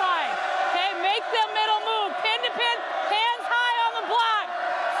great slide. Okay, make the middle move. Pin to pin, hands high on the block.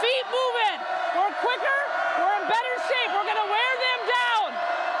 Feet moving. We're quicker. We're in better shape. We're going to wear them down.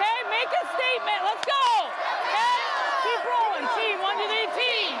 Okay, make a statement. Let's go. Okay, keep rolling. Team, 1, 2, 3,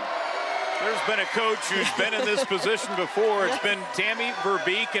 team. There's been a coach who's been in this position before. It's been Tammy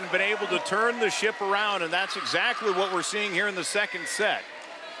Verbeek and been able to turn the ship around, and that's exactly what we're seeing here in the second set.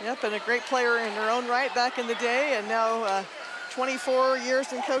 Yep, and a great player in her own right back in the day, and now 24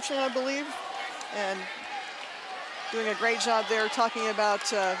 years in coaching, I believe, and doing a great job there talking about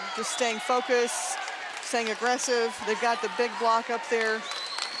just staying focused, staying aggressive. They've got the big block up there.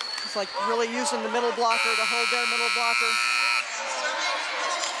 It's like really using the middle blocker to hold their middle blocker.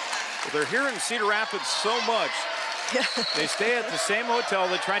 Well, they're here in Cedar Rapids so much. They stay at the same hotel.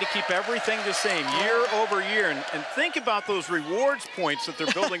 They try to keep everything the same year over year. And think about those rewards points that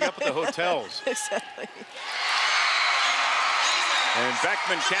they're building up at the hotels. Exactly. And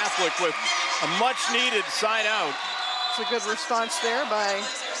Beckman Catholic with a much-needed side out. It's a good response there by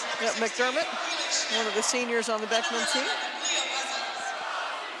McDermott, one of the seniors on the Beckman team.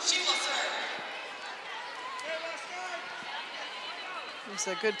 It's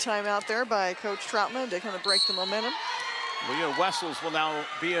a good timeout there by Coach Troutman to kind of break the momentum. Leah Wessels will now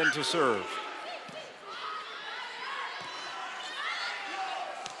be in to serve.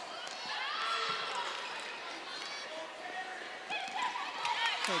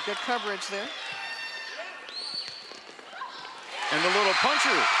 Okay, good coverage there. And the little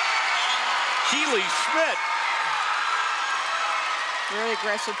puncher, Keely Schmidt. Very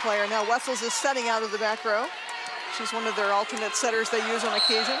aggressive player. Now Wessels is setting out of the back row. She's one of their alternate setters they use on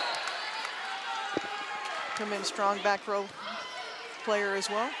occasion. Come in strong back row player as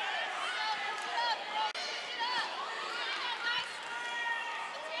well.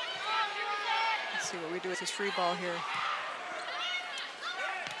 Let's see what we do with this free ball here.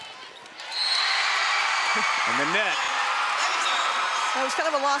 And the net. That was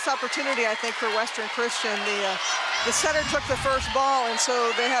kind of a lost opportunity, I think, for Western Christian. The setter took the first ball, and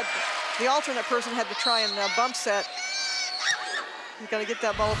so they had the alternate person had to try and bump set. You got to get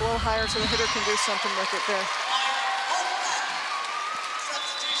that ball up a little higher so the hitter can do something with it there.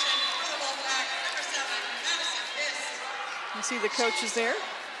 You see the coaches there.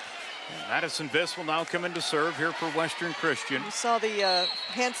 Madison Viss will now come in to serve here for Western Christian. You saw the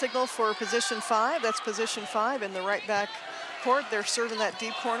hand signal for position 5. That's position 5 in the right back court. They're serving that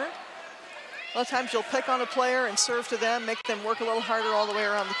deep corner. A lot of times you'll pick on a player and serve to them, make them work a little harder all the way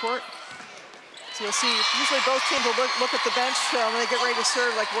around the court. So you'll see, usually both teams will look at the bench when they get ready to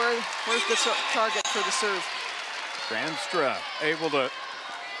serve, like where's the target for the serve. Granstra able to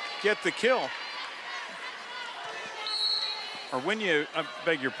get the kill. Or when you, I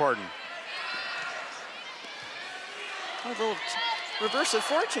beg your pardon. A little reverse of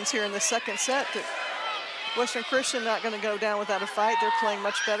fortunes here in the second set. Western Christian not going to go down without a fight. They're playing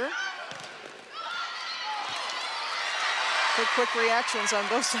much better. Quick reactions on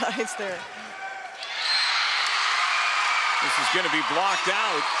both sides there. This is going to be blocked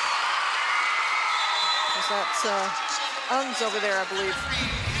out. That's Ungs over there, I believe.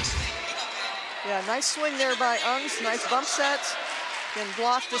 Yeah, nice swing there by Ungs. Nice bump set. Again,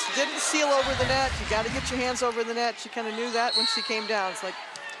 blocked, just didn't seal over the net. You got to get your hands over the net. She kind of knew that when she came down. It's like,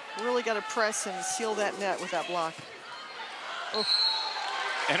 really got to press and seal that net with that block. Oh.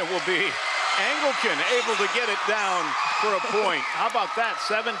 And it will be Anglican able to get it down for a point. How about that?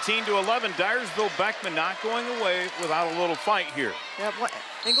 17-11. Dyersville Beckman not going away without a little fight here. Yeah,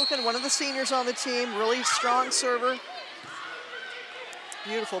 Anglican, one of the seniors on the team, really strong server.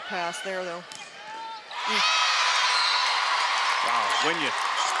 Beautiful pass there, though. Wow, when you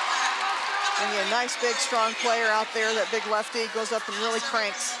a nice, big, strong player out there, that big lefty goes up and really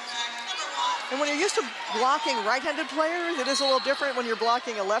cranks. And when you're used to blocking right-handed players, it is a little different when you're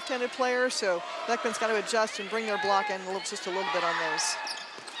blocking a left-handed player, so Beckman's got to adjust and bring their block in just a little bit on those.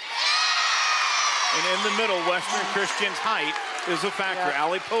 And in the middle, Western Christian's height is a factor. Yeah.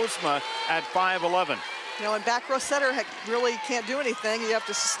 Ali Postma at 5'11". You know, and back row setter really can't do anything. You have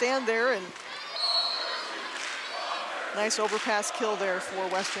to stand there, and nice overpass kill there for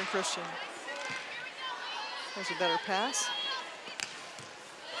Western Christian. There's a better pass.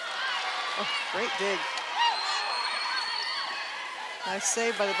 Oh, great dig. Nice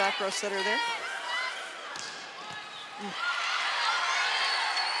save by the back row setter there.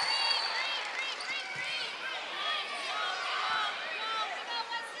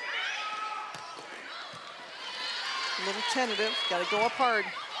 A little tentative, got to go up hard.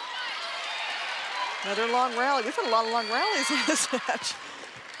 Another long rally. We've had a lot of long rallies in this match.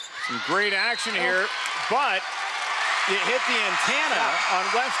 Some great action here, but it hit the antenna on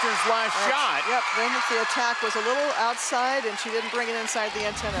Western's last shot. Yep, then the attack was a little outside and she didn't bring it inside the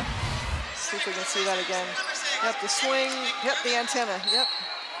antenna. Let's see if we can see that again. Yep, the swing, yep, the antenna, yep.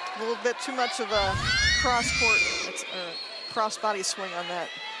 A little bit too much of a cross-court, cross-body swing on that.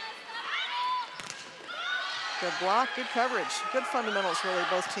 Good block, good coverage, good fundamentals really,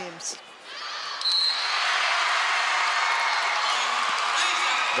 both teams.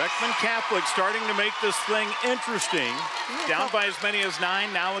 Beckman Catholic starting to make this thing interesting. Down by as many as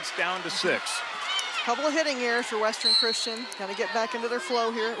 9, now it's down to 6. Couple of hitting errors for Western Christian. Got to get back into their flow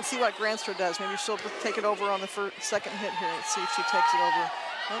here. Let's see what Granstra does. Maybe she'll take it over on the second hit here. Let's see if she takes it over.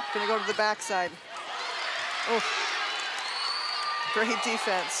 Oh, gonna go to the backside. Oh, great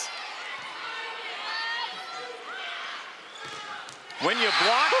defense. When you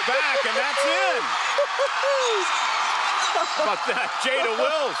block back, and that's in. How about that, Jada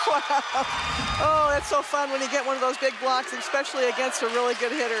Wills? Wow. Oh, that's so fun when you get one of those big blocks, especially against a really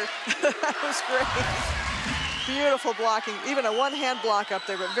good hitter. That was great. Beautiful blocking. Even a one-hand block up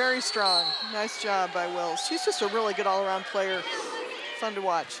there, but very strong. Nice job by Wills. She's just a really good all-around player. Fun to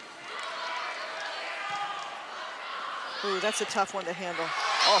watch. Ooh, that's a tough one to handle.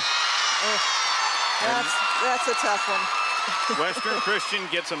 Oh. That's a tough one. Western Christian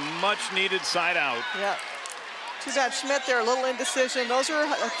gets a much-needed side out. Yeah. Too bad Schmidt there, a little indecision. Those are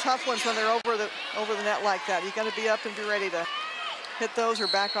tough ones when they're over the net like that. You got to be up and be ready to hit those or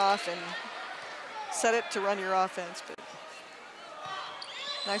back off and set it to run your offense. But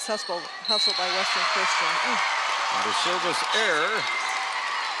nice hustle by Western Christian. And a service error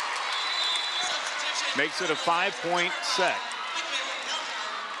makes it a 5-point set.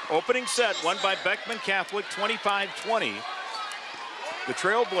 Opening set won by Beckman Catholic, 25-20. The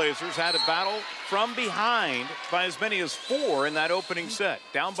Trailblazers had a battle from behind by as many as 4 in that opening set,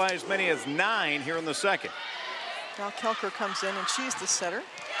 down by as many as 9 here in the second. Now Kelker comes in, and she's the setter.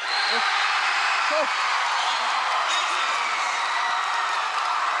 Oh.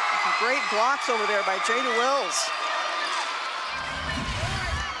 Great blocks over there by Jada Wills,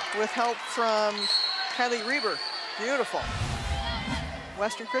 with help from Kylie Reber. Beautiful.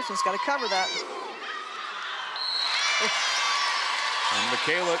 Western Christian's got to cover that. And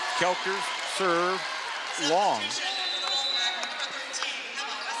Michaela Kelker's serve long.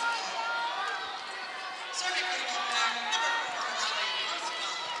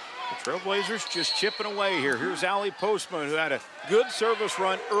 The Trailblazers just chipping away here. Here's Allie Postman, who had a good service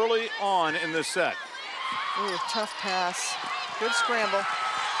run early on in this set. Ooh, tough pass. Good scramble.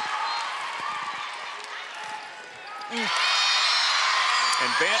 And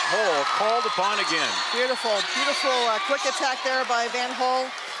Van Hole called upon again. Beautiful, beautiful quick attack there by Van Hole.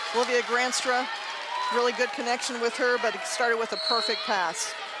 Olivia Granstra, really good connection with her, but it started with a perfect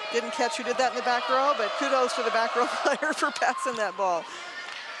pass. Didn't catch who did that in the back row, but kudos to the back row player for passing that ball.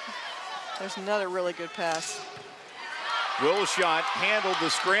 There's another really good pass. Wilshot handled the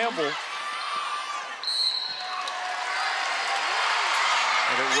scramble.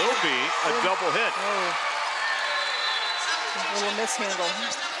 And it will be a double hit. Oh. A little mishandle.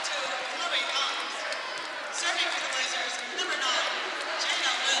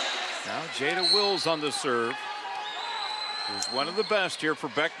 Now Jada Wills on the serve. Who's one of the best here for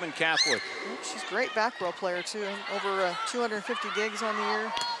Beckman Catholic. She's a great back row player too. Over 250 gigs on the year.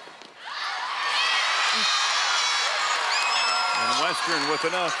 And Western with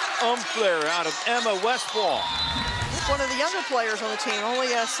enough oomph there out of Emma Westfall. One of the younger players on the team,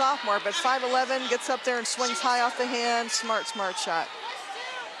 only a sophomore, but 5'11", gets up there and swings high off the hand. Smart shot.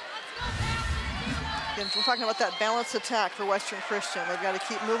 Again, we're talking about that balanced attack for Western Christian. They've got to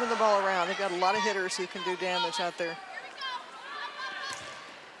keep moving the ball around. They've got a lot of hitters who can do damage out there.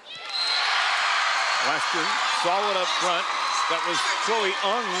 Western solid up front. That was Chloe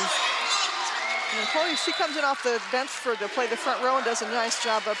Ungs. And Chloe, she comes in off the bench to play the front row and does a nice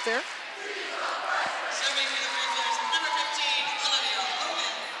job up there.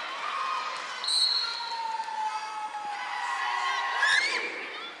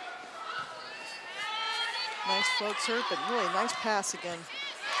 Nice float serve, but really nice pass again.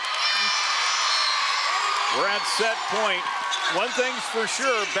 We're at set point. One thing's for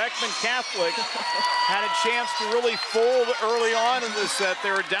sure, Beckman Catholic had a chance to really fold early on in this set.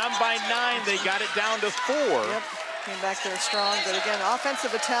 They were down by 9. They got it down to 4. Yep, came back there strong. But again,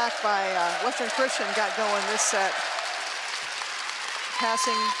 offensive attack by Western Christian got going this set.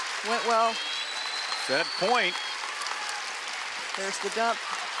 Passing went well. Set point. There's the dump.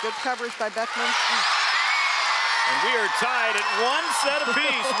 Good coverage by Beckman. And we are tied at 1 set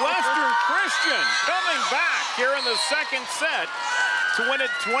apiece. Western Christian coming back here in the second set to win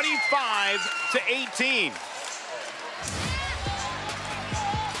it 25-18.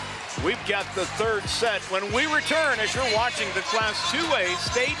 We've got the third set when we return as you're watching the Class 2A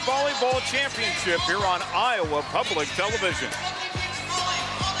State Volleyball Championship here on Iowa Public Television.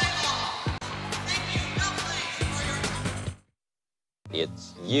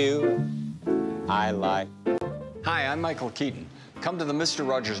 It's you I like. Hi, I'm Michael Keaton. Come to the Mr.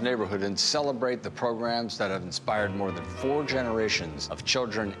 Rogers neighborhood and celebrate the programs that have inspired more than 4 generations of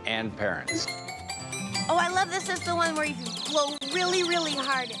children and parents. Oh, I love this. It's the one where you blow really, really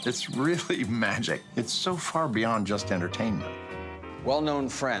hard. It's really magic. It's so far beyond just entertainment. Well-known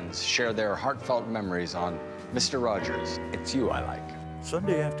friends share their heartfelt memories on Mr. Rogers, It's You I Like.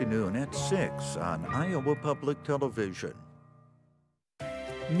 Sunday afternoon at 6 on Iowa Public Television.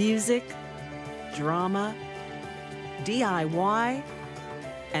 Music, drama, DIY,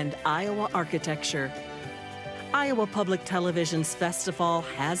 and Iowa architecture. Iowa Public Television's festival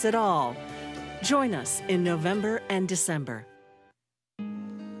has it all. Join us in November and December.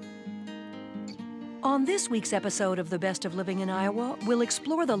 On this week's episode of The Best of Living in Iowa, we'll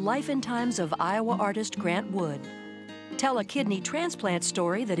explore the life and times of Iowa artist Grant Wood, tell a kidney transplant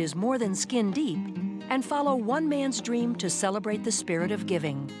story that is more than skin deep, and follow one man's dream to celebrate the spirit of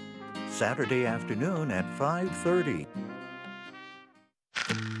giving. Saturday afternoon at 5:30.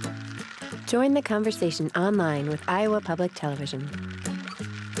 Join the conversation online with Iowa Public Television.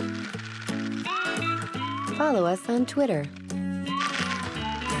 Follow us on Twitter.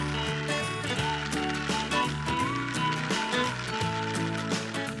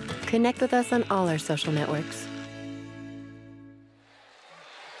 Connect with us on all our social networks.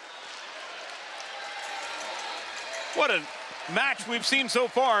 What a match we've seen so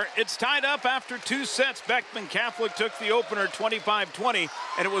far. It's tied up after 2 sets. Beckman Catholic took the opener 25-20,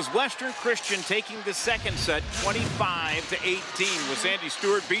 and it was Western Christian taking the second set 25-18 with Sandy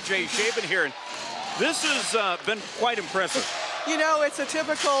Stewart, BJ Shaven here. And this has been quite impressive. You know, it's a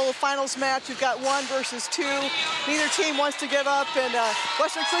typical finals match. You've got 1 versus 2. Neither team wants to give up, and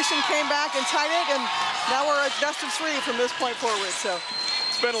Western Christian came back and tied it, and now we're at best of 3 from this point forward. So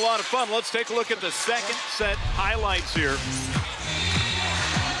it's been a lot of fun. Let's take a look at the second set highlights here.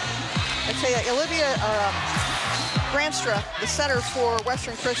 I tell you, Olivia Granstra, the setter for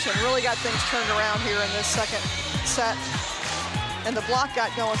Western Christian, really got things turned around here in this second set. And the block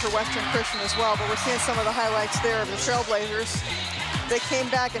got going for Western Christian as well, but we're seeing some of the highlights there of the Trailblazers. They came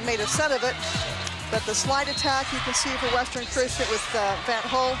back and made a set of it, but the slide attack you can see for Western Christian with Van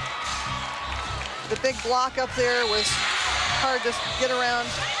Hull. The big block up there was hard to get around.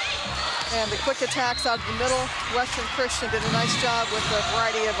 And the quick attacks out of the middle. Western Christian did a nice job with a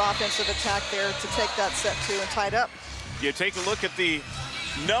variety of offensive attack there to take that set 2 and tied up. You take a look at the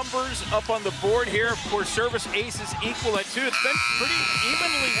numbers up on the board here. Of course, service aces equal at 2. It's been pretty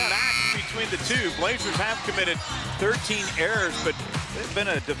evenly matched between the two. Blazers have committed 13 errors, but they've been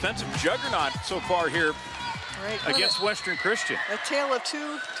a defensive juggernaut so far here against Western Christian. A tale of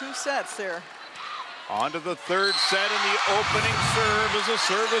two sets there. On to the third set, and the opening serve is a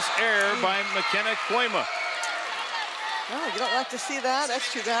service error by McKenna Koima. Oh, you don't like to see that.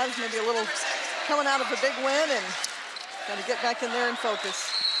 That's too bad. It's maybe a little coming out of a big win, and got to get back in there and focus.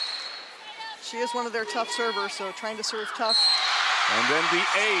 She is one of their tough servers, so trying to serve tough. And then the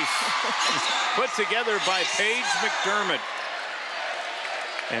ace put together by Paige McDermott.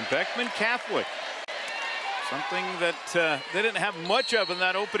 And Beckman Catholic. Something that they didn't have much of in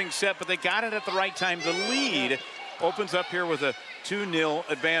that opening set, but they got it at the right time. The lead opens up here with a 2-0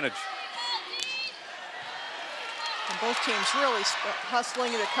 advantage. And both teams really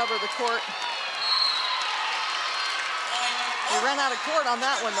hustling to cover the court. They ran out of court on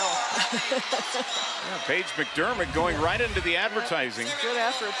that one, though. Yeah, Paige McDermott going right into the advertising. Yeah, good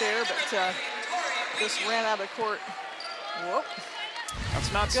effort there, but just ran out of court. Whoop.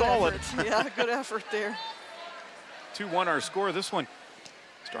 That's not good solid. Effort. Yeah, good effort there. 2-1 our score. This one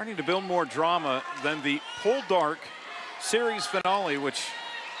starting to build more drama than the Poldark series finale, which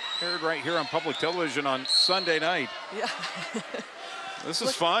aired right here on public television on Sunday night. Yeah. This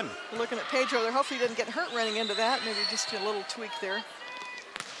is fun. Looking at Pedro there. Hopefully he didn't get hurt running into that. Maybe just a little tweak there.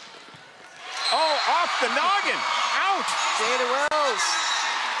 Oh, off the noggin. Out. Jada Wells.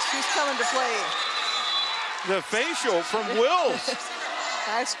 She's coming to play. The facial from Wills.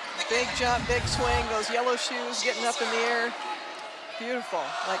 Nice big jump, big swing. Those yellow shoes getting up in the air. Beautiful.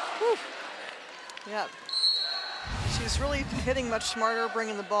 Like, whew. Yeah. She's really hitting much smarter,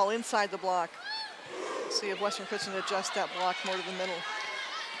 bringing the ball inside the block. See if Western Christian adjust that block more to the middle.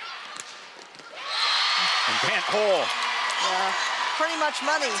 And Van Hull. Yeah, pretty much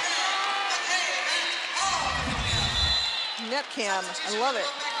money. Net cam, I love it.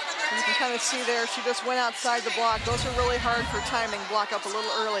 You can kind of see there, she just went outside the block. Those are really hard for timing, block up a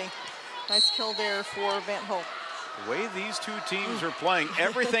little early. Nice kill there for Van Hull. The way these two teams are playing,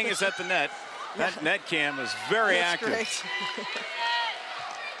 everything is at the net. That net cam is very active. Great. See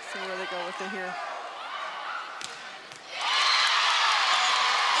where they go with it here.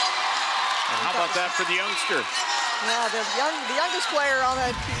 And how about that for the youngster? Yeah, the youngest player on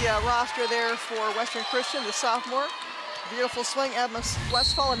the roster there for Western Christian, the sophomore. Beautiful swing. Emma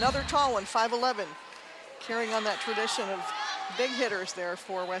Westphal, another tall one, 5'11", carrying on that tradition of big hitters there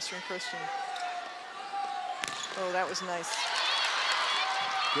for Western Christian. Oh, that was nice.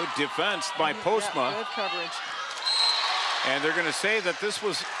 Good defense by Postma. Yeah, good coverage. And they're going to say that this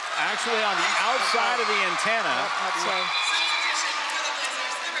was actually on the outside of the antenna. Outside.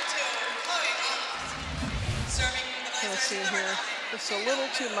 Gonna see here. Just a little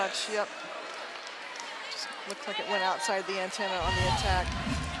too much. Yep. Just looked like it went outside the antenna on the attack.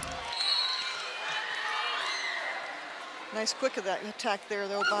 Nice quick of that attack there,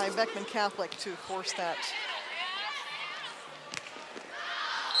 though, by Beckman Catholic to force that.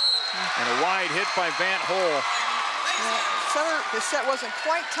 And a wide hit by Van Hull. Yeah, the set wasn't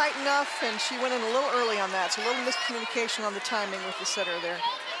quite tight enough, and she went in a little early on that, so a little miscommunication on the timing with the setter there.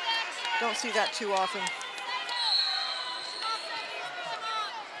 Don't see that too often.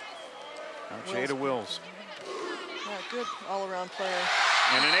 Jada Wills. Yeah, good all-around player.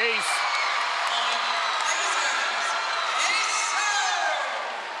 And an ace.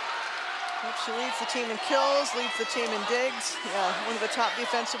 She leads the team in kills, leads the team in digs. Yeah, one of the top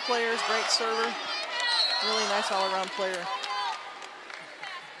defensive players, great server. Really nice all-around player.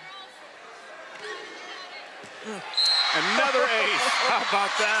 Another ace. How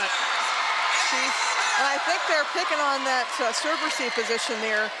about that? And I think they're picking on that serve receive position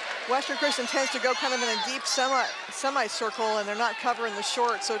there. Western Christian tends to go kind of in a deep semicircle, and they're not covering the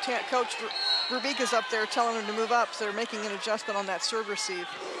short. So Coach Rubik is up there telling them to move up. So they're making an adjustment on that serve receive.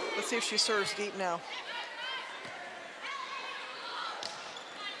 Let's see if she serves deep now.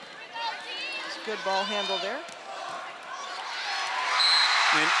 It's a good ball handle there.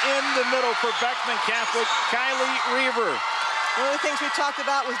 And in the middle for Beckman Catholic, Kylie Reaver. One of the things we talked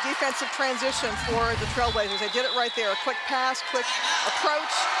about was defensive transition for the Trailblazers. They did it right there. A quick pass, quick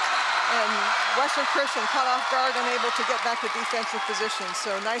approach, and Western Christian caught off guard, unable to get back to defensive position.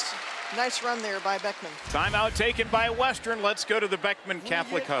 So nice run there by Beckman. Timeout taken by Western. Let's go to the Beckman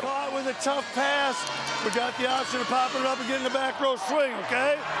Catholic huddle. Caught with a tough pass. We got the option of popping it up and getting the back row swing,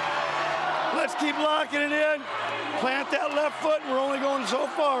 okay? Let's keep locking it in. Plant that left foot, and we're only going so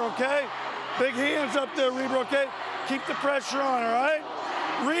far, okay? Big hands up there, Reaver, okay? Keep the pressure on, all right?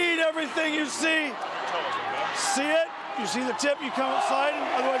 Read everything you see. See it? You see the tip, you come sliding,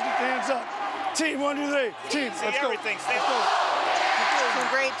 otherwise get the hands up. Team, 1, 2, 3. Team, let's go. Some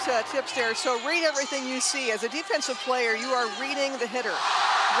great tips there. So read everything you see. As a defensive player, you are reading the hitter.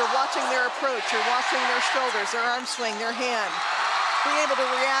 You're watching their approach. You're watching their shoulders, their arm swing, their hand. Being able to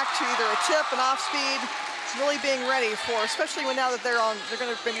react to either a tip, an off speed, really being ready for, especially when now that they're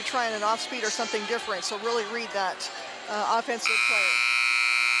going to be trying an off speed or something different. So really read that offensive player.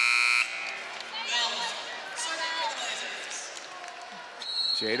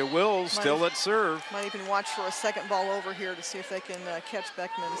 Jada Wills still at serve. Might even watch for a second ball over here to see if they can catch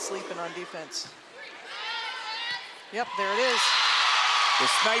Beckman sleeping on defense. Yep, there it is. The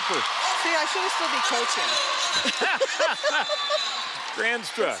sniper. See, I should still be coaching.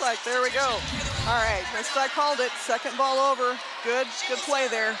 Granstra. It's like, there we go. All right, I called it. Second ball over. Good play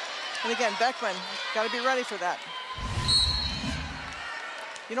there. And again, Beckman, got to be ready for that.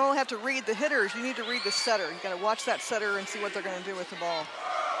 You don't have to read the hitters. You need to read the setter. You got to watch that setter and see what they're going to do with the ball.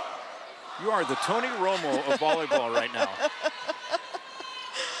 You are the Tony Romo of volleyball right now.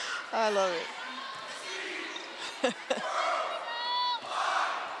 I love it.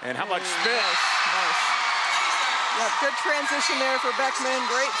 And how about Schmidt? Nice. Yeah, good transition there for Beckman.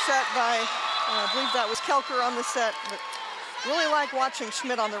 Great set by, I believe that was Kelker on the set. But really like watching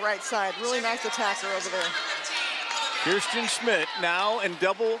Schmidt on the right side. Really nice attacker over there. Kirsten Schmidt now in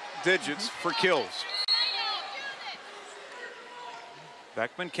double digits for kills.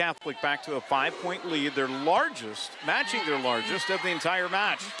 Beckman Catholic back to a 5-point lead, their largest, matching their largest of the entire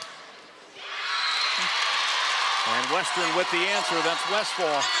match. And Western with the answer, that's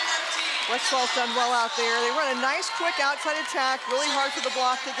Westfall. Westfall's done well out there. They run a nice quick outside attack, really hard for the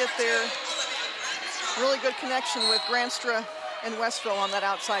block to get there. Really good connection with Granstra and Westville on that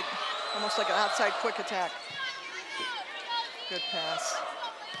outside, almost like an outside quick attack. Good pass.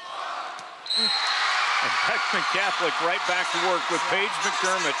 And Beckman Catholic right back to work with Paige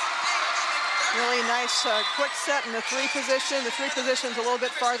McDermott. Really nice quick set in the three position. The three position's a little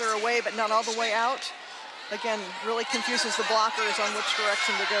bit farther away, but not all the way out. Again, really confuses the blockers on which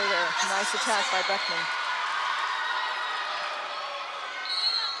direction to go there. Nice attack by Beckman.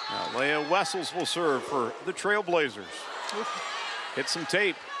 Now Leah Wessels will serve for the Trailblazers. Hit some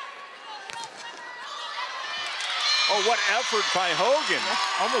tape. Oh, what effort by Hogan.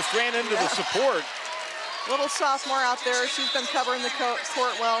 Almost ran into the support. Little sophomore out there. She's been covering the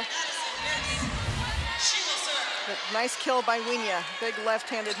court well. But nice kill by Wienia. Big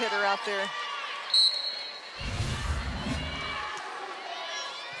left-handed hitter out there.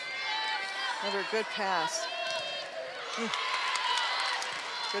 Another good pass.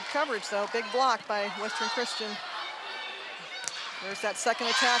 Good coverage, though. Big block by Western Christian. There's that second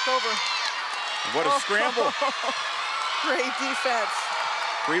attack over. What a scramble. Great defense.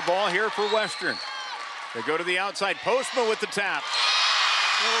 Free ball here for Western. They go to the outside. Postma with the tap.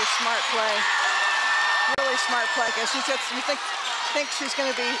 Really smart play. Really smart play. Because you think she's going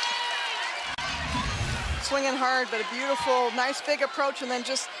to be swinging hard, but a beautiful, nice big approach, and then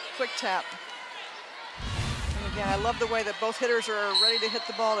just quick tap. And again, I love the way that both hitters are ready to hit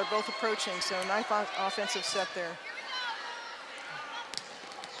the ball. They're both approaching, so nice offensive set there.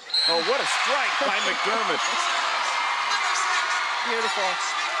 Oh, what a strike by McDermott. Beautiful.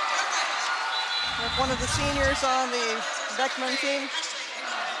 One of the seniors on the Beckman team.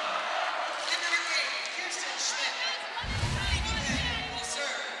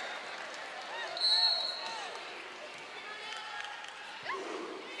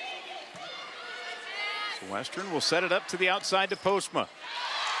 So Western will set it up to the outside to Postma.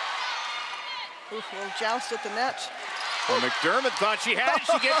 Oof, a little joust at the net. Well, McDermott thought she had it.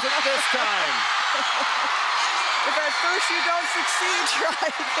 She gets it this time. If at first you don't succeed, try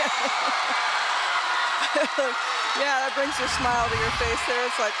again. Yeah, that brings a smile to your face there.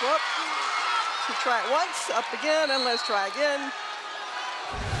 It's like, whoop. You try it once, up again, and let's try again.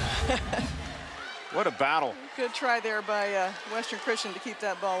 What a battle. Good try there by Western Christian to keep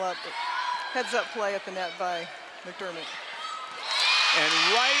that ball up. But heads up play at the net by McDermott. And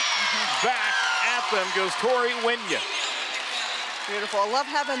right back at them goes Tori Winya. Beautiful. I love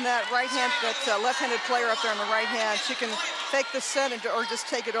having that left-handed player up there on the right hand. She can fake the set or just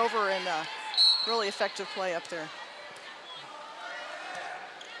take it over, and really effective play up there.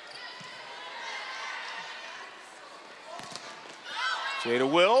 Jada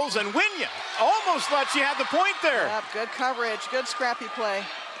Wills and Winya almost thought she had the point there. Yep, good coverage, good scrappy play.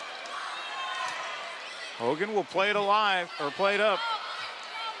 Hogan will play it alive, or play it up.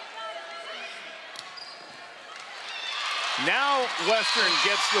 Now Western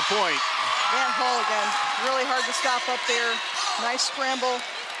gets the point. Van Hull again, really hard to stop up there. Nice scramble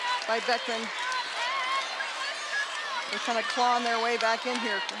by Beckman. They're kind of clawing their way back in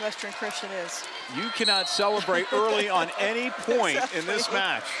here, Western Christian is. You cannot celebrate early on any point in this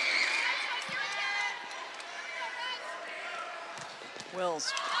match.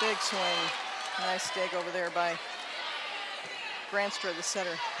 Wills, big swing. Nice dig over there by Granstra, the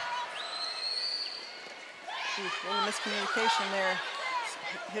setter. Ooh, a little miscommunication there.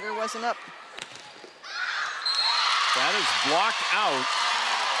 Hitter wasn't up. That is blocked out.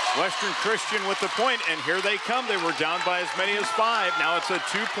 Western Christian with the point, and here they come. They were down by as many as 5. Now it's a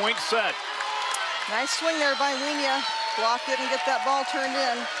 2-point set. Nice swing there by Winya. Block didn't get that ball turned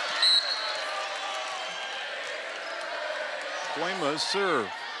in. Koima's serve.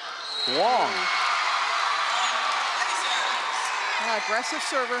 Long. Aggressive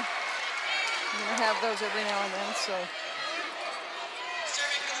server. You're going to have those every now and then, so.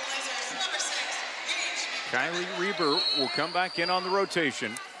 Kylie Reber will come back in on the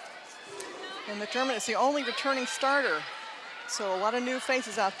rotation. And McDermott is the only returning starter. So a lot of new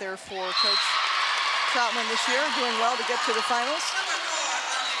faces out there for Coach Troutman this year, doing well to get to the finals.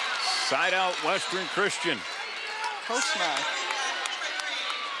 Side out Western Christian. Postma.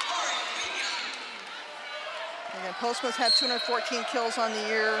 Again, Postma's had 214 kills on the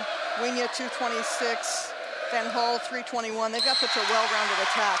year. Winya 226. Van Hull 321. They've got such a well-rounded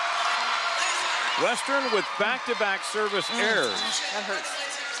attack. Western with back-to-back service errors. That hurts.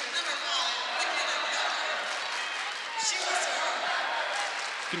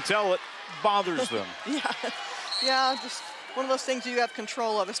 You can tell it bothers them. Yeah, just one of those things you have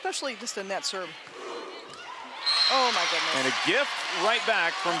control of, especially just a net serve. Oh my goodness. And a gift right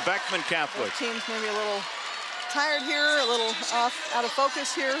back from Beckman Catholic. Both teams maybe a little tired here, a little out of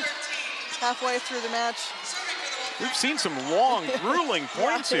focus here, halfway through the match. We've seen some long, grueling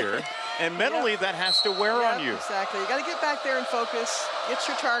points here, and mentally that has to wear on you. Exactly. You got to get back there and focus. Get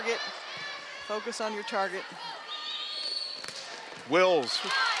your target. Focus on your target. Wills.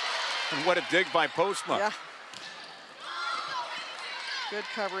 And what a dig by Postma. Yeah. Good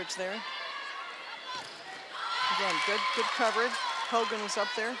coverage there. Again, good coverage. Hogan was up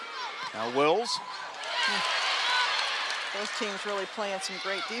there. Now Wills. Those teams really playing some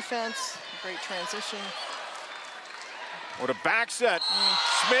great defense, great transition. What a back set.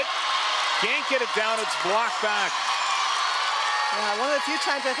 Schmidt can't get it down. It's blocked back. Yeah, one of the few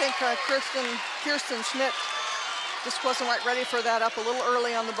times I think Kirsten Schmidt just wasn't quite ready for that, up a little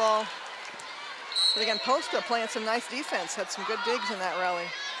early on the ball. But again, Posta playing some nice defense, had some good digs in that rally.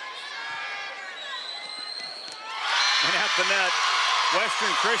 And at the net,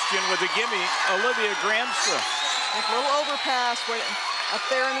 Western Christian with a gimme, Olivia Granstra. A little overpass, up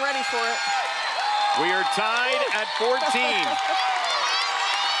there and ready for it. We are tied at 14.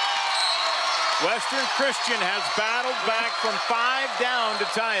 Western Christian has battled back from 5 down to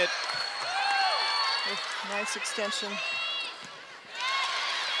tie it. Nice extension.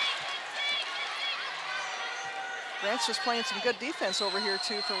 Grant's just playing some good defense over here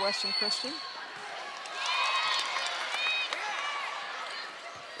too for Western Christian.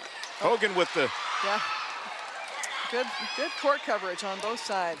 Hogan with the... Yeah. Good court coverage on both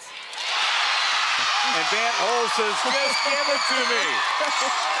sides. And Van Hull says, just give it to me.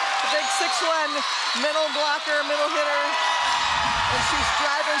 The big 6'1", middle blocker, middle hitter. And she's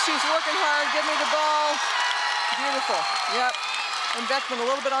driving, she's working hard, give me the ball. Beautiful, yep. And Beckman a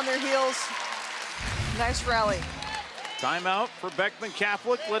little bit on their heels. Nice rally. Timeout for Beckman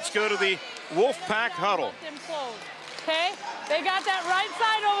Catholic. Let's go to the Wolfpack huddle. Okay, they got that right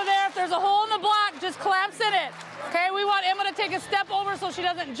side over there. If there's a hole in the block, just clamps in it. Okay, we want Emma to take a step over so she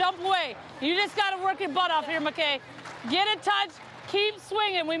doesn't jump away. You just got to work your butt off here, McKay. Get it touched, keep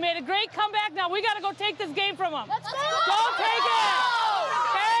swinging. We made a great comeback. Now we got to go take this game from them. Let's go. Don't take it.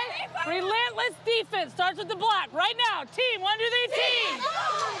 Okay? Relentless defense starts with the block. Right now, team, 1, 2, 3, team.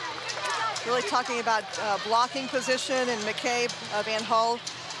 Really talking about blocking position, and McKay Van Hull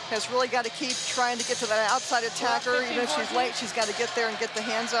has really got to keep trying to get to that outside attacker. Even if she's late, she's got to get there and get the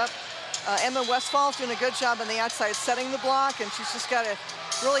hands up. Emma Westfall's doing a good job on the outside setting the block, and she's just got to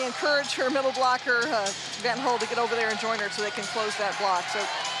really encourage her middle blocker, Van Hull, to get over there and join her so they can close that block. So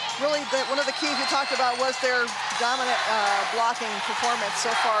really, one of the keys we talked about was their dominant blocking performance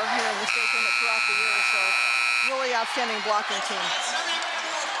so far here in the state tournament throughout the year. So really outstanding blocking team.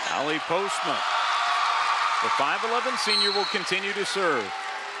 Allie Postma, the 5'11" senior, will continue to serve.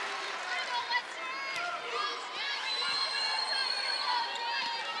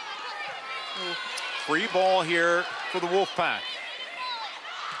 Free ball here for the Wolfpack.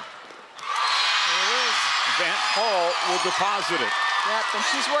 There it is. Van Hull will deposit it. Yep, and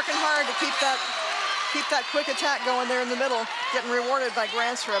she's working hard to keep that quick attack going there in the middle, getting rewarded by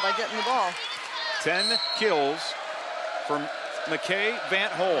Granstra by getting the ball. 10 kills from McKay Van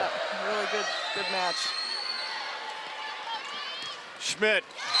Hull. Yep, really good match. Schmidt.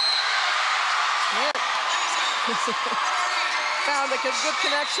 Found a good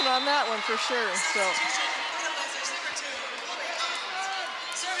connection on that one for sure. So.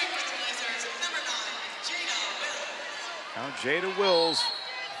 Now Jada Wills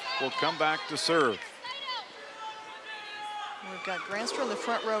will come back to serve. We've got Granstra in the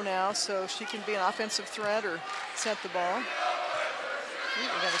front row now, so she can be an offensive threat or set the ball. Ooh, we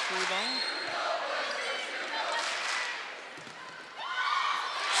got a free ball.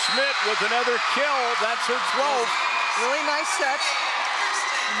 Schmidt with another kill. That's her 12th. Really nice set.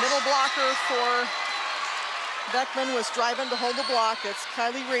 Middle blocker for Beckman was driving to hold the block. It's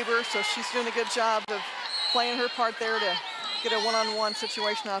Kylie Reber, so she's doing a good job of playing her part there to get a one-on-one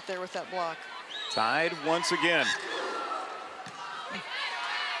situation out there with that block. Tied once again.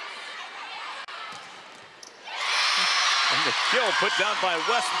 And the kill put down by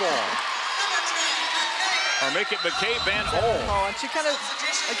Westball. Or make it McKay Van Hull. And she kind of,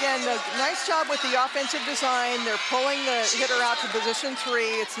 again, nice job with the offensive design. They're pulling the hitter out to position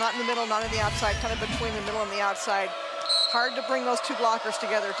 3. It's not in the middle, not in the outside, kind of between the middle and the outside. Hard to bring those two blockers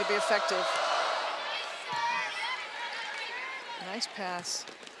together to be effective. Nice pass.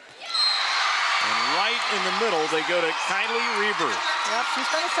 And right in the middle, they go to Kylie Reber. Yep, she's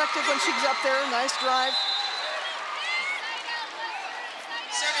been effective when she's up there. Nice drive.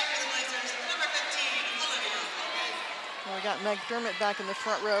 Well, we got McDermott back in the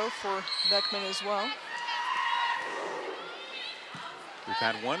front row for Beckman as well. We've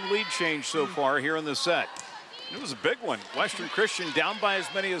had one lead change so far here in the set. It was a big one. Western Christian down by as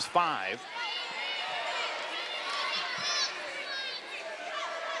many as 5.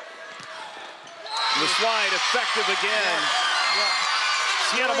 The slide effective again. Yep.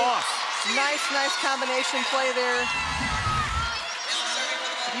 Sienna Moss. Nice combination play there.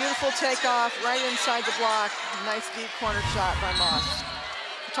 Beautiful takeoff right inside the block. Nice deep corner shot by Moss.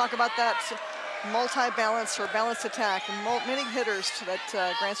 We talk about that multi-balance or balanced attack and many hitters that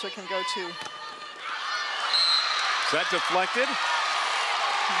Granstra can go to. Set deflected.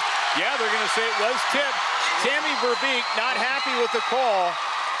 Yeah, they're going to say it was tipped. Tammy Verbeek not happy with the call.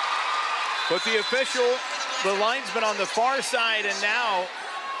 But the official, the linesman on the far side, and now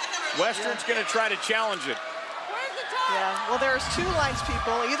Western's going to try to challenge it. Yeah, well, there's 2 lines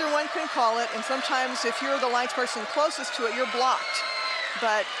people. Either one can call it, and sometimes if you're the lines person closest to it, you're blocked.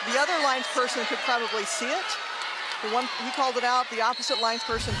 But the other lines person could probably see it. The one he called it out, the opposite lines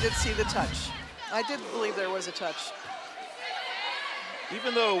person did see the touch. I did believe there was a touch.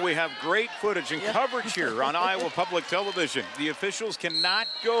 Even though we have great footage and coverage here on Iowa Public Television, the officials cannot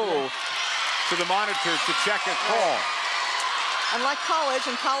go to the monitor to check a call. Unlike college,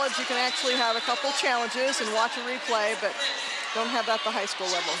 in college you can actually have a couple challenges and watch a replay, but don't have that at the high school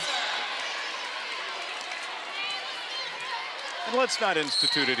level. And let's not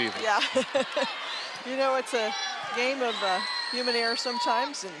institute it either. Yeah. You know, it's a game of human error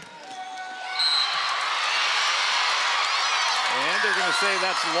sometimes. And they're going to say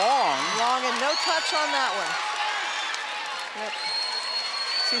that's long. Long and no touch on that one. Yep.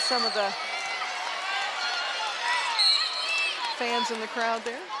 See some of the fans in the crowd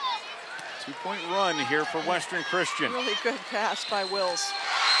there. 2-point run here for Western Christian. Really good pass by Wills.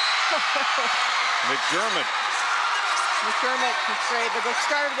 McDermott. It's great. But it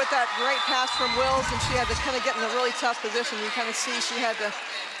started with that great pass from Wills, and she had to kind of get in a really tough position. You kind of see she had to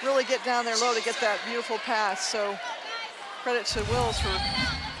really get down there low to get that beautiful pass. So credit to Wills for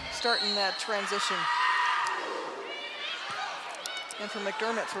starting that transition. And for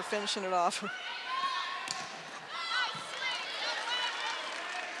McDermott for finishing it off.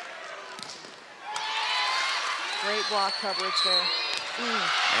 Great block coverage there.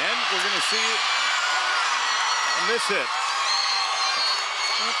 And we're going to see a miss hit.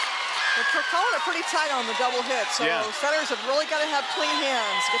 They're calling it pretty tight on the double hit, so setters have really got to have clean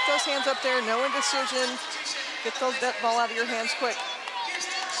hands. Get those hands up there, no indecision. Get that ball out of your hands quick.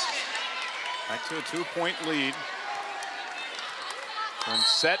 Back to a 2-point lead. On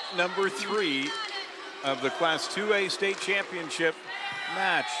set number 3 of the Class 2A state championship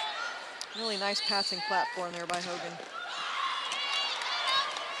match. Really nice passing platform there by Hogan.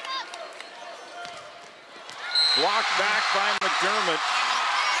 Blocked back by McDermott.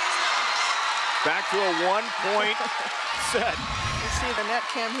 Back to a 1-point set. You see the net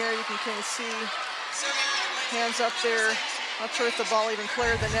cam here. You can kind of see hands up there. Not sure if the ball even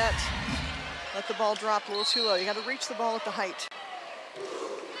cleared the net. Let the ball drop a little too low. You got to reach the ball at the height.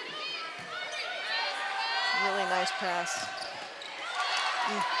 Really nice pass.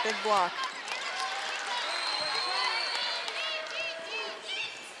 Big block.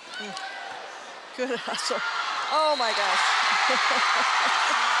 Good hustle. Oh my gosh.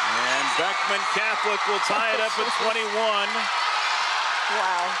 And Beckman Catholic will tie it up at 21. Wow.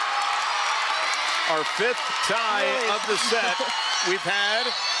 Our 5th tie of the set. We've had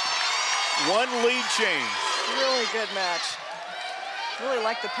 1 lead change. Really good match. Really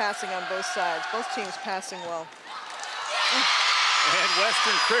like the passing on both sides. Both teams passing well. And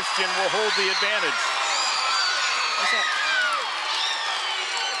Western Christian will hold the advantage. I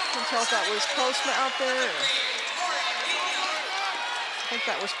can't tell if that was Postma out there. I think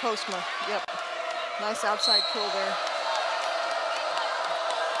that was Postma. Yep. Nice outside kill there.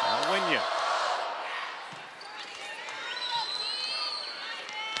 I'll win you.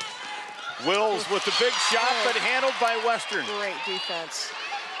 Wills with the big shot, but handled by Western. Great defense.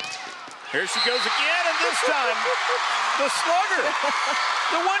 Here she goes again, and this time, the slugger,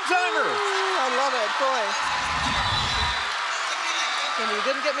 the one-timer. I love it, boy. When you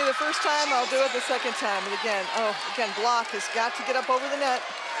didn't get me the first time, I'll do it the second time. And again, block has got to get up over the net.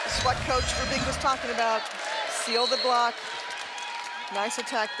 This is what Coach Verbeek was talking about. Seal the block. Nice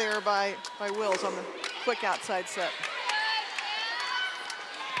attack there by Wills on the quick outside set.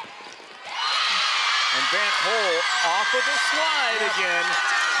 And Van Hole off of the slide again.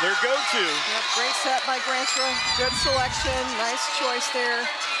 Their go-to. Yep, great set by Granstra. Good selection. Nice choice there.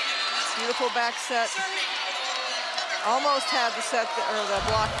 Beautiful back set. Almost had the set or the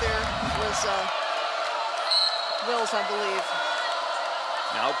block there. It was Wills, I believe.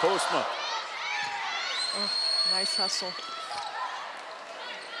 Now Postma. Oh, nice hustle.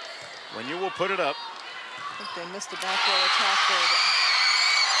 When you will put it up. I think they missed the back row attack there.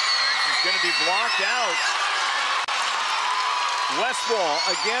 This is going to be blocked out. Westwall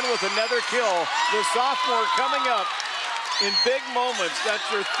again with another kill. The sophomore coming up in big moments. That's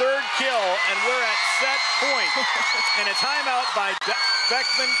her 3rd kill, and we're at set point. And a timeout by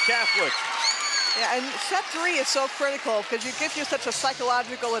Beckman Catholic. Yeah, and set 3 is so critical because it gives you such a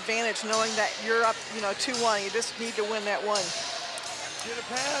psychological advantage knowing that you're up, 2-1. You just need to win that one. Get a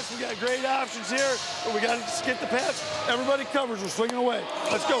pass. We got great options here, but we got to just get the pass. Everybody covers. We're swinging away.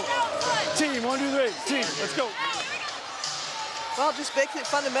 Let's go. Team, 1, 2, 3. Team, let's go. Well, just basic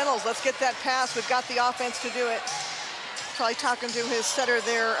fundamentals. Let's get that pass. We've got the offense to do it. Probably talking to his setter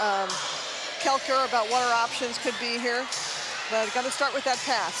there, Kelker, about what our options could be here. But got to start with that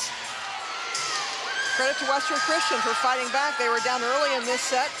pass. Credit to Western Christian for fighting back. They were down early in this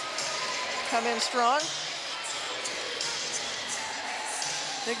set. Come in strong.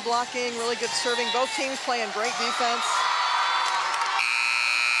 Big blocking, really good serving. Both teams playing great defense.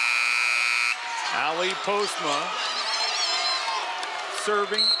 Ali Postma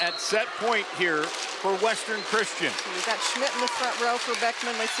serving at set point here for Western Christian. So we've got Schmidt in the front row for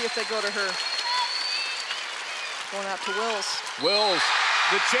Beckman. Let's see if they go to her. Going out to Wills. Wills,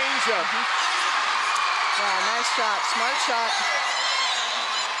 the changeup. Wow, nice shot, smart shot.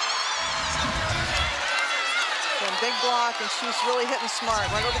 And big block, and she's really hitting smart.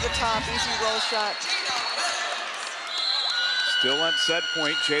 Right over the top, easy roll shot. Still on set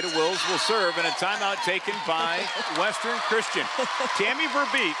point, Jada Wills will serve, and a timeout taken by Western Christian. Tammy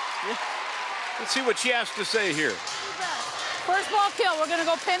Verbeek, let's see what she has to say here. First ball kill, we're gonna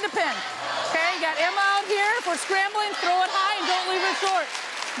go pin to pin. Okay, you got Emma out here. If we're scrambling, throw it high and don't leave it short.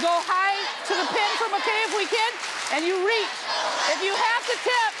 Go high to the pin for McKay if we can, and you reach. If you have to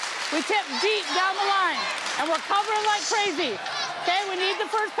tip, we tip deep down the line, and we're covering like crazy. Okay, we need the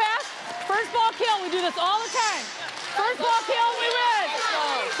first pass. First ball kill, we do this all the time. First ball kill, we win.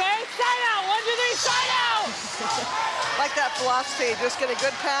 Okay, side out. 1, 2, 3, side out. Like that philosophy, just get a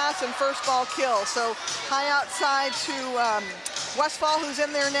good pass and first ball kill. So high outside to Westfall, who's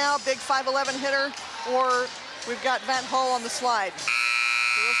in there now, big 5'11" hitter, or we've got Van Hol on the slide.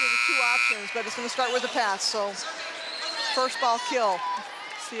 So those are the 2 options, but it's going to start with a pass. So first ball kill.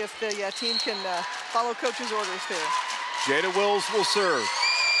 See if the team can follow coach's orders there. Jada Wills will serve.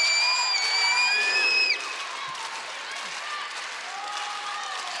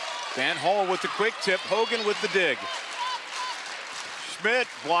 Van Hol with the quick tip, Hogan with the dig. Schmidt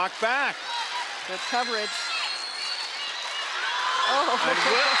blocked back. Good coverage. Oh, how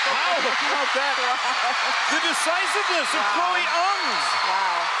about that? The decisiveness of Chloe Ungs.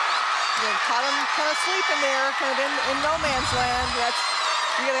 Wow. Again, caught him kind of sleeping there, kind of in no man's land.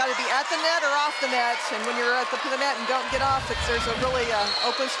 You got to be at the net or off the net, and when you're at the net and don't get off, there's a really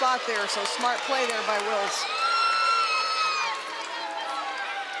open spot there. So smart play there by Wills.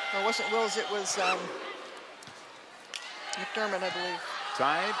 Or it wasn't Wills, it was McDermott, I believe.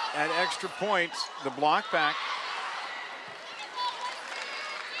 Tied at extra points. The block back.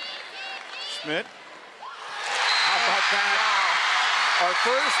 Schmidt. How about that? Wow. Our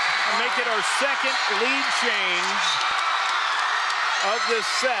first, make it our second lead change of this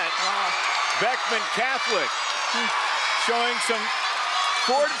set. Wow. Beckman Catholic showing some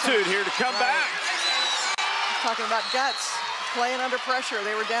fortitude here to come back. Talking about guts, playing under pressure.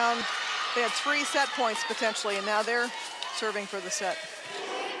 They were down, they had 3 set points potentially, and now they're serving for the set.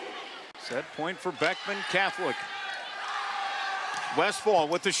 Set point for Beckman Catholic. Westfall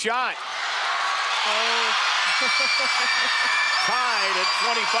with the shot. Oh. Tied at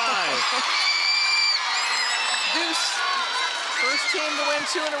 25. Deuce. First team to win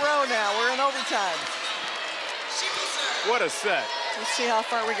 2 in a row now. We're in overtime. What a set. Let's see how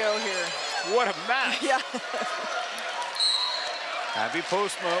far we go here. What a match. Yeah. Abby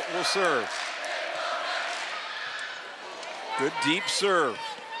Postma will serve. Good deep serve.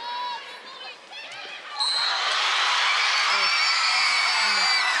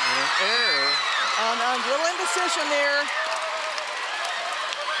 An error. A little indecision there.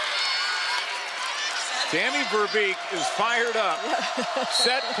 Tammy Verbeek is fired up.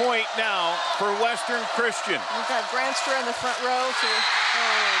 Set point now for Western Christian. We've got Granstra in the front row. Oh,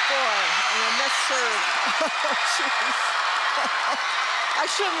 boy. And a missed serve. Oh, jeez.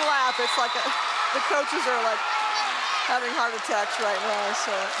 I shouldn't laugh. It's like the coaches are like having heart attacks right now.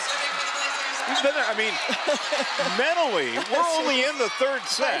 So. You've been there. I mean, mentally, we're only in the 3rd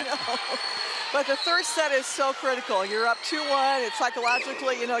set. I know. But the 3rd set is so critical. You're up 2-1. It's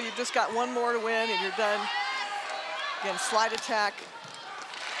psychologically, you know, you've just got 1 more to win and you're done. Again, slide attack.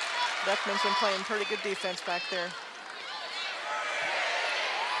 Beckman's been playing pretty good defense back there.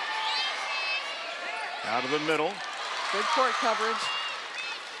 Out of the middle. Good court coverage.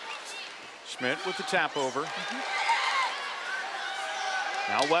 Schmidt with the tap over.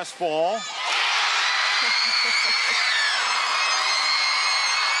 Now Westfall.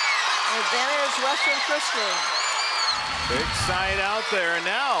 Advantage Western Christian. Big side out there. And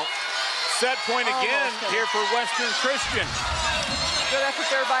now set point again here for Western Christian. Good effort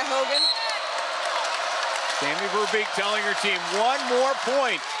there by Hogan. Tammy Verbeek telling her team 1 more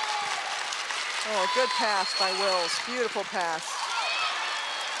point. Oh, good pass by Wills. Beautiful pass.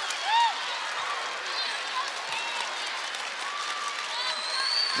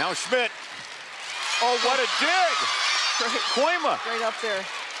 Now Schmidt. Oh, what a dig. Great. Koima. Great up there.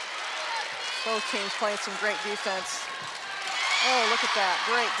 Both teams playing some great defense. Oh, look at that.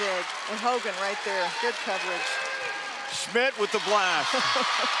 Great dig. And Hogan right there. Good coverage. Schmidt with the blast.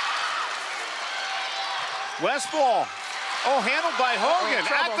 Westfall. Oh, handled by Hogan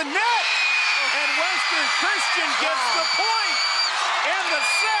at the net. And Western Christian gets the point and the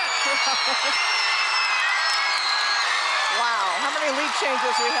set. Wow, how many lead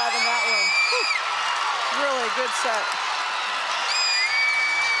changes we have in that one. Whew. Really good set.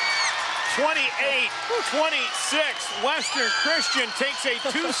 28-26. Western Christian takes a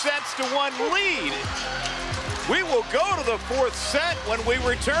 2-1 lead. We will go to the 4th set when we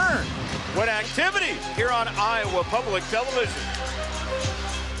return. What activity here on Iowa Public Television.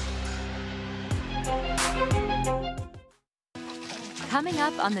 Coming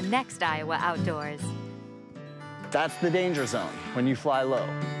up on the next Iowa Outdoors. That's the danger zone when you fly low.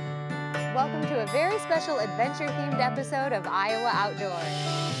 Welcome to a very special adventure-themed episode of Iowa Outdoors.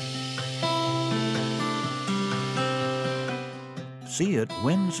 See it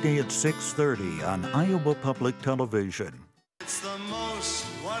Wednesday at 6:30 on Iowa Public Television. It's the most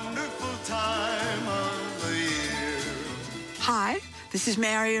wonderful time of the year. Hi, This is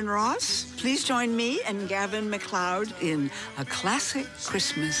Marion Ross. Please join me and Gavin McLeod in A Classic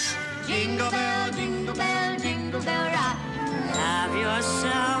Christmas. Jingle bell, jingle bell, jingle bell rock. Have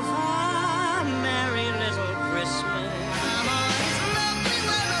yourself a merry little Christmas.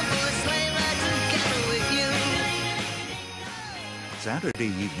 Saturday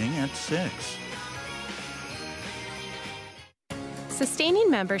evening at 6. Sustaining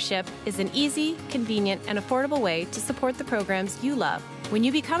membership is an easy, convenient, and affordable way to support the programs you love. When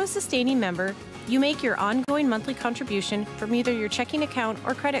you become a sustaining member, you make your ongoing monthly contribution from either your checking account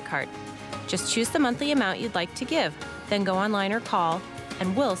or credit card. Just choose the monthly amount you'd like to give, then go online or call,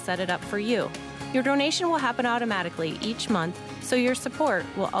 and we'll set it up for you. Your donation will happen automatically each month, so your support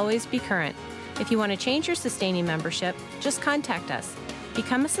will always be current. If you want to change your sustaining membership, just contact us.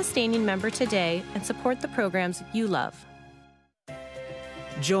 Become a sustaining member today and support the programs you love.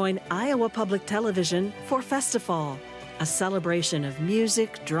 Join Iowa Public Television for Festifall, a celebration of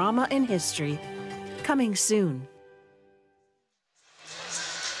music, drama, and history. Coming soon.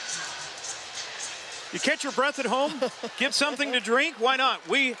 You catch your breath at home? Get something to drink? Why not?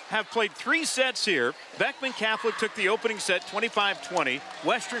 We have played 3 sets here. Beckman Catholic took the opening set 25-20.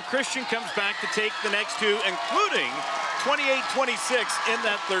 Western Christian comes back to take the next 2, including 28-26 in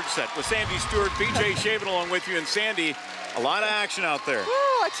that 3rd set. With Sandy Stewart, BJ Shaven along with you. And Sandy, a lot of action out there.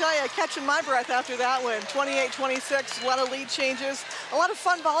 I tell you, catching my breath after that one. 28-26, a lot of lead changes, a lot of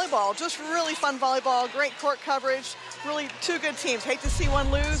fun volleyball, just really fun volleyball, great court coverage, really 2 good teams. Hate to see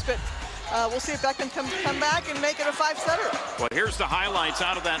one lose, but we'll see if Beckman can come back and make it a 5-setter. Well, here's the highlights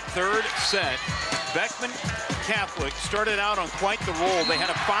out of that 3rd set. Beckman Catholic started out on quite the roll. They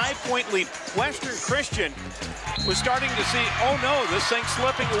had a 5-point lead. Western Christian was starting to see, oh no, this thing's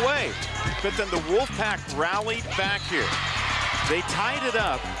slipping away. But then the Wolfpack rallied back here. They tied it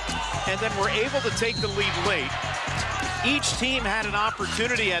up and then were able to take the lead late. Each team had an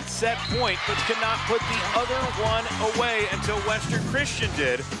opportunity at set point, but could not put the other one away until Western Christian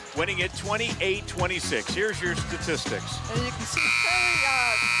did, winning it 28-26. Here's your statistics. And you can see fairly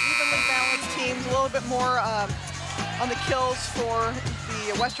evenly balanced teams, a little bit more on the kills for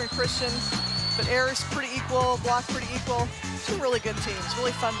the Western Christian, but errors pretty equal, blocks pretty equal. 2 really good teams,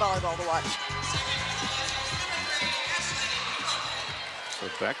 really fun volleyball to watch. So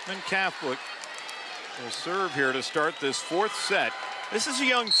Beckman Catholic will serve here to start this 4th set. This is a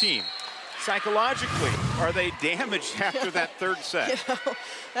young team. Psychologically, are they damaged after that 3rd set? You know,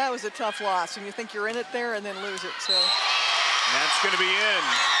 that was a tough loss, and you think you're in it there and then lose it. So and that's going to be in.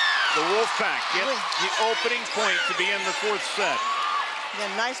 The Wolfpack get the opening point to be in the 4th set.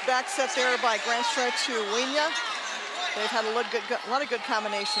 Again, nice back set there by Granstra to Winya. They've had a lot of good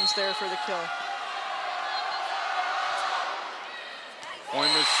combinations there for the kill. When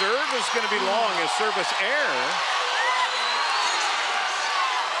the serve is going to be long, a service error.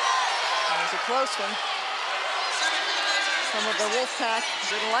 That was a close one. Some of the Wolfpack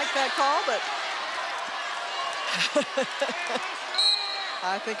didn't like that call, but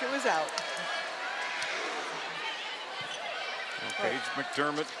I think it was out. Paige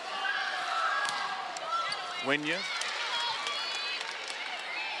McDermott. Winya.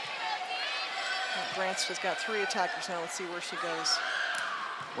 Grant's just got 3 attackers now. Let's see where she goes.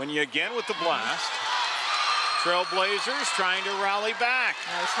 Winya again with the blast. Trailblazers trying to rally back.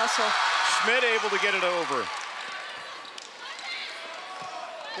 Nice hustle. Schmidt able to get it over.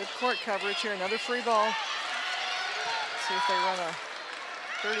 Good court coverage here. Another free ball. Let's see if they run a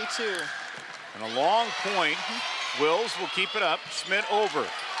 32. And a long point. Wills will keep it up. Schmidt over.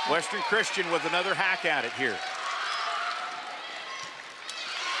 Western Christian with another hack at it here.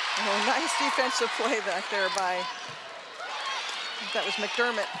 Oh, nice defensive play back there by, that was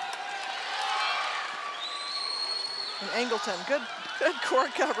McDermott. And Angleton, good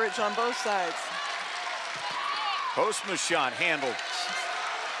court coverage on both sides. Postma shot handled.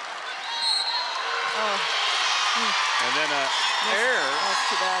 Oh. And then a error. That's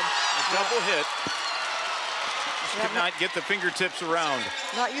too bad. A double hit. Could not get the fingertips around.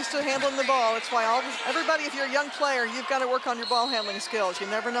 Not used to handling the ball. That's why everybody, if you're a young player, you've got to work on your ball handling skills. You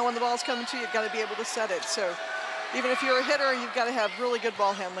never know when the ball's coming to you. You've got to be able to set it. So even if you're a hitter, you've got to have really good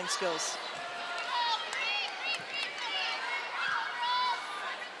ball handling skills.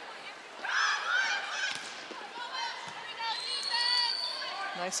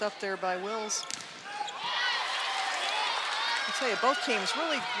 Nice up there by Wills. I tell you, both teams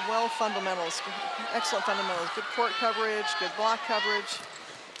really well fundamentals, excellent fundamentals, good court coverage, good block coverage.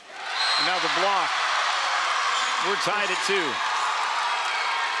 And now the block. We're tied at 2.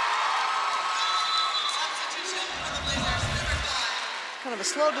 Kind of a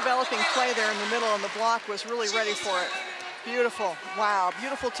slow developing play there in the middle, and the block was really ready for it. Beautiful. Wow,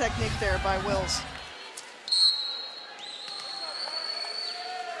 beautiful technique there by Wills.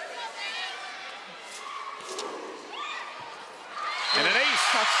 And an ace.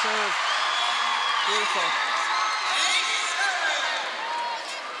 Tough serve. Beautiful.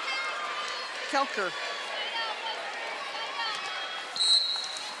 Kelker.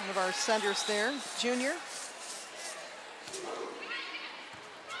 One of our centers there, junior.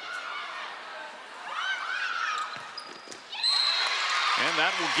 And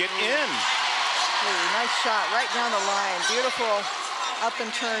that will get in. Ooh, nice shot right down the line. Beautiful up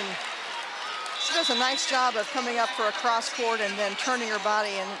and turn. She does a nice job of coming up for a cross court and then turning her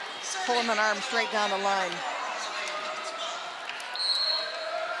body and pulling an arm straight down the line.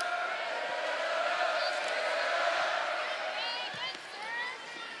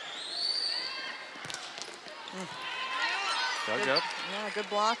 Dug up. Yeah, good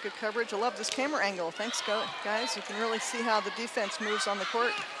block, good coverage. I love this camera angle. Thanks, guys. You can really see how the defense moves on the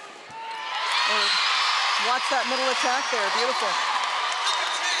court. Watch that middle attack there. Beautiful.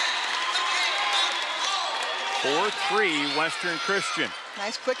 4-3 Western Christian.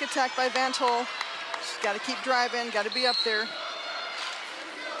 Nice quick attack by Van Tol. She's got to keep driving, got to be up there.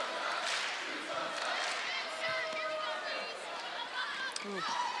 Ooh.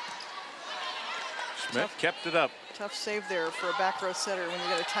 Schmidt kept it up. Tough save there for a back row setter when you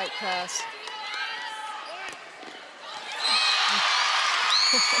get a tight pass.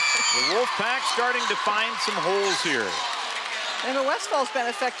 The Wolfpack starting to find some holes here. Emma Westfall's been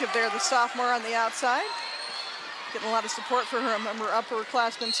effective there, the sophomore on the outside. Getting a lot of support for her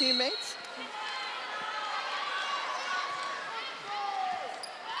upperclassmen teammates.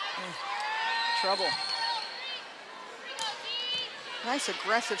 Trouble. Nice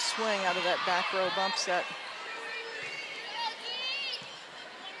aggressive swing out of that back row bump set.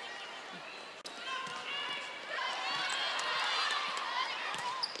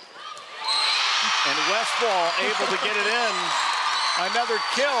 And Westfall able to get it in. Another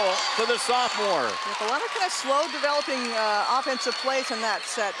kill for the sophomore. With a lot of kind of slow developing offensive plays in that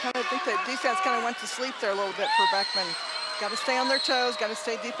set. Kind of think that defense kind of went to sleep there a little bit for Beckman. Got to stay on their toes, got to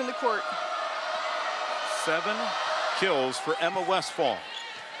stay deep in the court. 7 kills for Emma Westfall.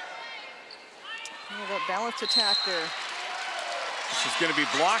 That balanced attack there. This is going to be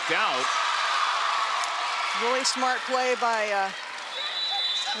blocked out. Really smart play by, I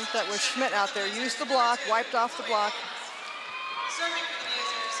think that was Schmidt out there. Used the block, wiped off the block.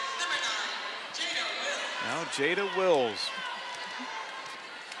 Now Jada Wills.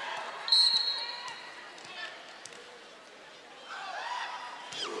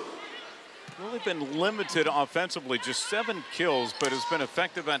 Really been limited offensively, just 7 kills, but has been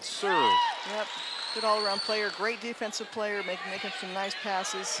effective at serve. Yep, good all-around player, great defensive player, making some nice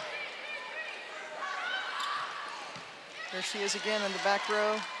passes. There she is again in the back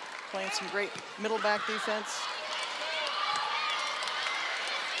row, playing some great middle back defense.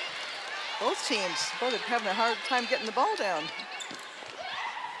 Both teams, both are having a hard time getting the ball down.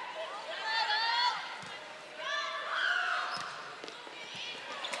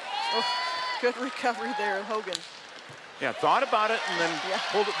 Oh, good recovery there, Hogan. Yeah, thought about it and then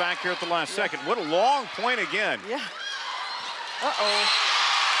pulled it back here at the last second. What a long point again. Yeah. Uh-oh.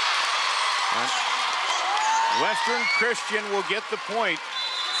 Western Christian will get the point.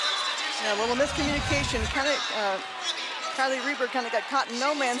 Yeah, a little miscommunication. Kind of, Kylie Reber kind of got caught in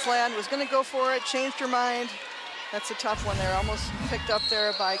no man's land, was going to go for it, changed her mind. That's a tough one there. Almost picked up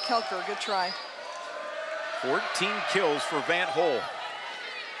there by Kelker. Good try. 14 kills for Van Hol.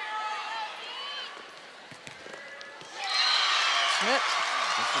 Schmidt.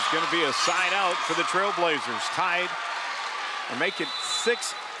 This is going to be a side out for the Trailblazers. Tied or make it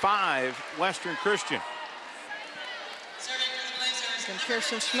 6-5 Western Christian. And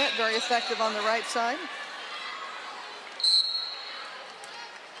Kirsten Schmidt, very effective on the right side.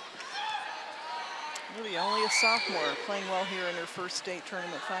 Really only a sophomore playing well here in her first state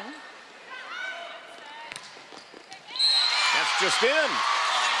tournament final. That's just in.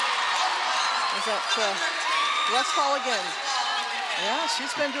 Is that Westfall again? Yeah,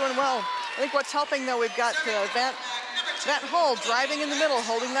 she's been doing well. I think what's helping, though, we've got Van Hol driving in the middle,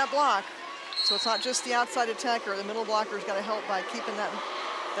 holding that block. So it's not just the outside attacker. The middle blocker's got to help by keeping that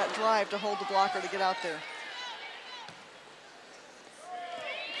drive to hold the blocker to get out there.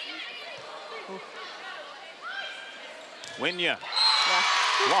 Winya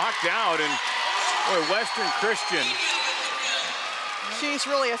blocked out, and boy, Western Christian. She's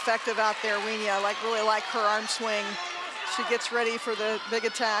really effective out there, Winya. Really like her arm swing. She gets ready for the big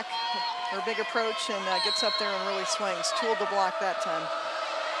attack, or big approach, and gets up there and really swings. Tooled the block that time.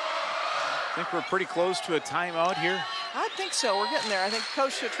 I think we're pretty close to a timeout here. I think so. We're getting there. I think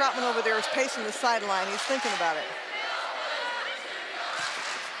Coach Troutman over there is pacing the sideline. He's thinking about it.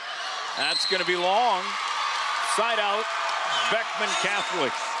 That's going to be long. Side out, Beckman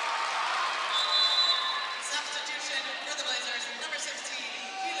Catholic.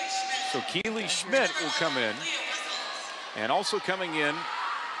 So Keely Schmidt will come in. And also coming in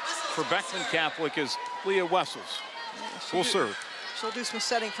for Beckman Catholic is Leah Wessels. Full serve. She'll do some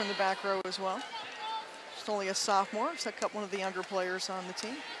setting from the back row as well. She's only a sophomore, so one of the younger players on the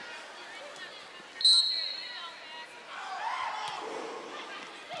team.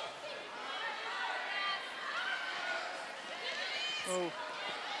 Oh,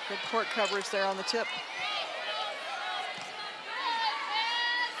 good court coverage there on the tip.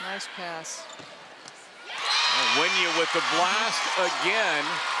 Nice pass. Winya with the blast again.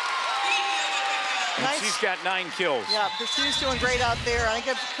 And Nice. She's got 9 kills. Yeah, but she's doing great out there. I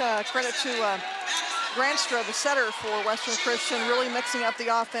give credit to Granstra, the setter for Western Christian, really mixing up the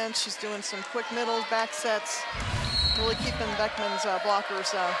offense. She's doing some quick middles, back sets, really keeping Beckman's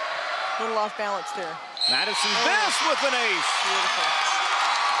blockers a little off balance there. Madison Biss with an ace. Beautiful.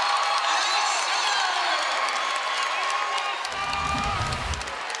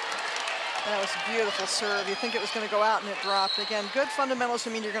 That was a beautiful serve. You think it was going to go out and it dropped. Again, good fundamentals.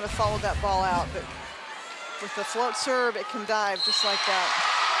 I mean, you're going to follow that ball out, but with the float serve, it can dive just like that.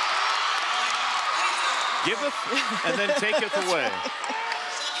 Giveth and then taketh away.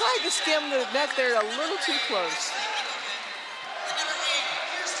 Tried to skim the net there a little too close.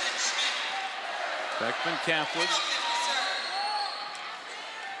 Beckman Catholic.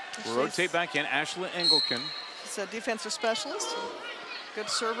 We'll rotate back in. Ashley Engelken. She's a defensive specialist. Good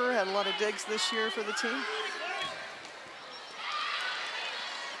server, had a lot of digs this year for the team.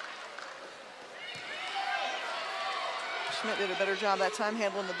 Schmidt did a better job that time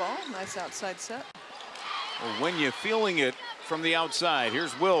handling the ball. Nice outside set. Well, when you're feeling it from the outside,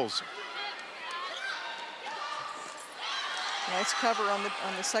 here's Wills. Nice cover on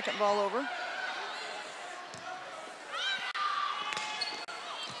the second ball over.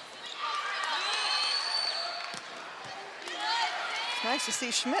 Nice to see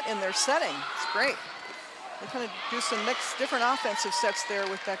Schmidt in their setting. It's great. They kind of do some different offensive sets there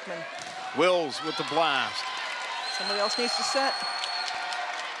with Beckman. Wills with the blast. Somebody else needs to set.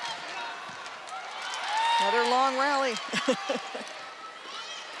 Another long rally.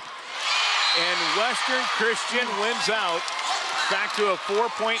 And Western Christian wins out. Back to a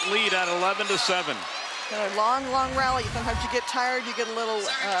 4-point lead at 11-7. Another long rally. Sometimes you get tired, you get a little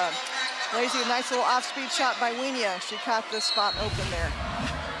lazy. Nice little off-speed shot by Winia. She caught this spot open there.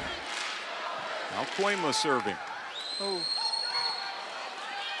 Now Koima serving. Oh.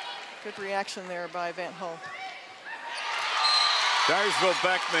 Good reaction there by Van Hull. Dyersville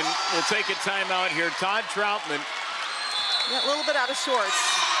Beckman will take a timeout here. Todd Troutman. Yeah, a little bit out of sorts.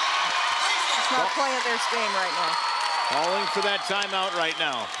 It's not playing their game right now. Calling for that timeout right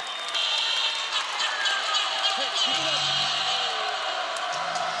now.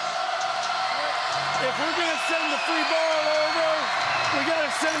 If we're going to send the free ball over, we got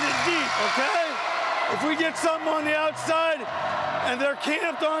to send it deep, okay? If we get something on the outside and they're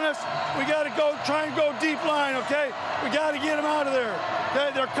camped on us, we got to try and go deep line, okay? We got to get them out of there,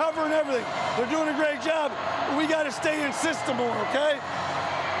 okay? They're covering everything. They're doing a great job. We got to stay in system more, okay?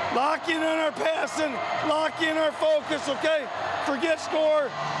 Lock in on our passing, lock in our focus, okay? Forget score,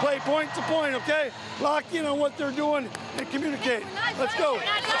 play point to point, okay? Lock in on what they're doing and communicate. Let's go,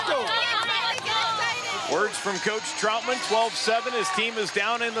 let's go. Words from Coach Troutman, 12-7. His team is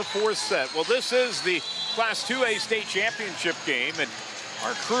down in the 4th set. Well, this is the Class 2A state championship game, and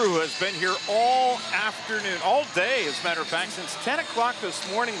our crew has been here all afternoon, all day, as a matter of fact. Since 10 o'clock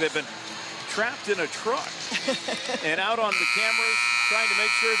this morning, they've been trapped in a truck and out on the cameras trying to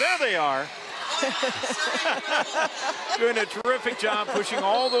make sure, there they are. Doing a terrific job pushing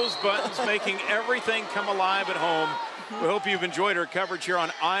all those buttons, making everything come alive at home. We hope you've enjoyed our coverage here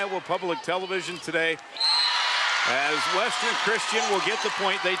on Iowa Public Television today. As Western Christian will get the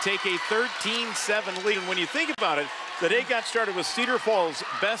point, they take a 13-7 lead. And when you think about it, the day got started with Cedar Falls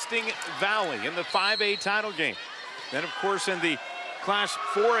besting Valley in the 5A title game. Then, of course, in the Class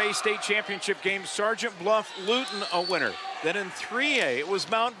 4A state championship game, Sergeant Bluff Luton a winner. Then in 3A, it was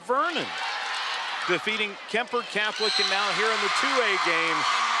Mount Vernon defeating Kemper Catholic. And now here in the 2A game,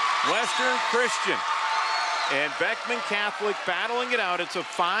 Western Christian and Beckman Catholic battling it out. It's a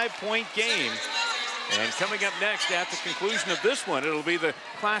 5-point game. And coming up next at the conclusion of this one, it'll be the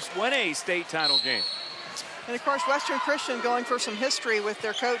Class 1A state title game. And of course, Western Christian going for some history with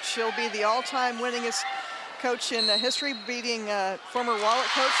their coach. She'll be the all-time winningest coach in history, beating former Wahlert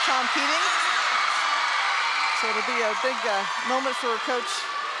coach Tom Keating. So it'll be a big moment for Coach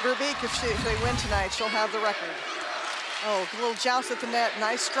Verbeek if they win tonight. She'll have the record. Oh, a little joust at the net.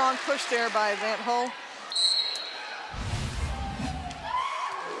 Nice strong push there by Van Hull.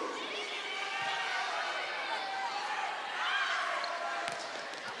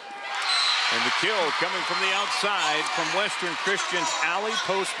 And the kill coming from the outside from Western Christian's Ali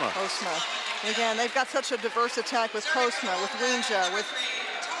Postma. Postma. Again, they've got such a diverse attack with Postma, with Wienja, with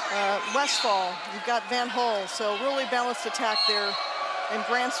Westfall. You've got Van Hull, so really balanced attack there. And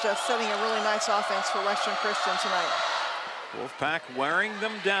Grandstuff setting a really nice offense for Western Christian tonight. Wolfpack wearing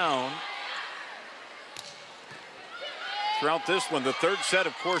them down. Throughout this one, the third set,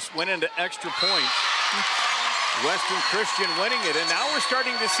 of course, went into extra points. Western Christian winning it, and now we're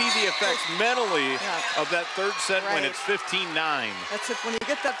starting to see the effects mentally of that third set when it's 15-9. That's it. When you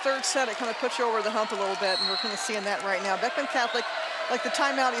get that third set, it kind of puts you over the hump a little bit, and we're kind of seeing that right now. Beckman Catholic, like the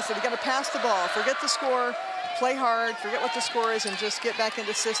timeout, he said, you got to pass the ball. Forget the score, play hard, forget what the score is, and just get back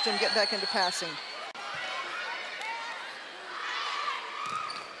into system, get back into passing.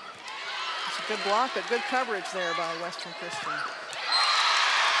 It's a good block, but good coverage there by Western Christian.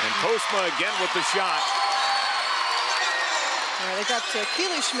 And Postma again with the shot. They got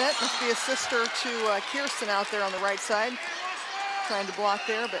Keely Schmidt, must be a sister to Kirsten out there on the right side. Trying to block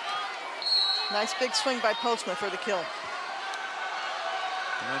there, but nice big swing by Postma for the kill.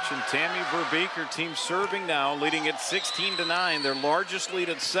 I mentioned Tammy Verbeek, her team serving now, leading at 16-9, their largest lead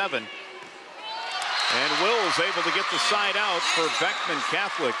at 7. And Will is able to get the side out for Beckman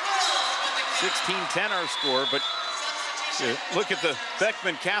Catholic. 16-10 our score, but look at the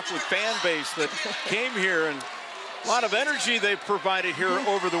Beckman Catholic fan base that came here, and a lot of energy they've provided here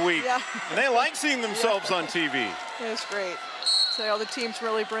over the week. And they like seeing themselves on TV. It's great. So all the teams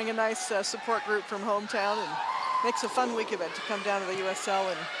really bring a nice support group from hometown, and makes a fun week of it to come down to the USL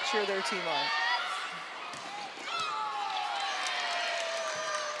and cheer their team on.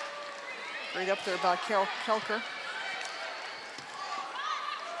 Right up there by Kelker.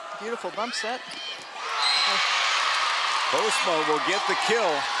 Beautiful bump set. Postma will get the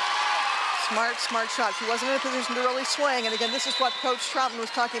kill. Smart shot. She wasn't in a position to really swing. And again, this is what Coach Troutman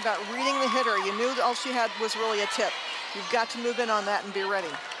was talking about, reading the hitter. You knew that all she had was really a tip. You've got to move in on that and be ready.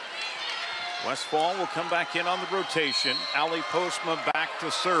 Westfall will come back in on the rotation. Ali Postma back to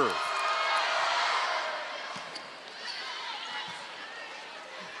serve.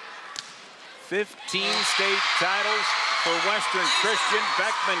 "15 state titles for Western Christian.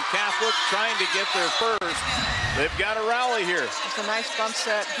 Beckman Catholic trying to get their first. They've got a rally here. It's a nice bump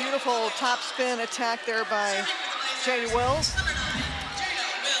set. Beautiful top spin attack there by Jada Wills.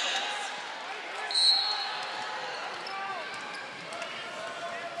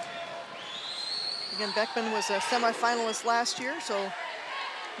 Again, Beckman was a semifinalist last year, so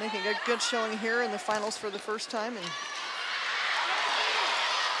making a good showing here in the finals for the first time. And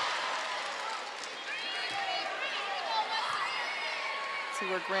see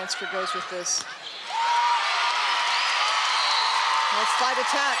where Grantster goes with this. Nice slide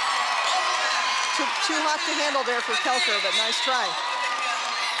attack. Too hot to handle there for Kelker, but nice try.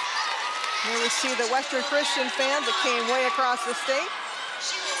 Here we see the Western Christian fans that came way across the state.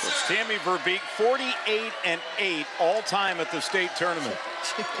 It's Tammy Verbeek, 48-8 all time at the state tournament.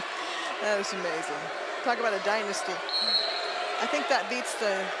 That was amazing. Talk about a dynasty. I think that beats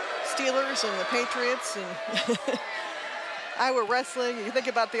the Steelers and the Patriots and Iowa wrestling. You think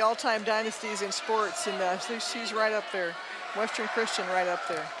about the all-time dynasties in sports, and she's right up there. Western Christian right up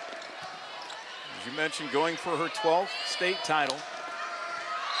there. As you mentioned, going for her 12th state title.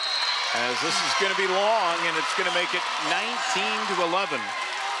 As this is going to be long, and it's going to make it 19-11.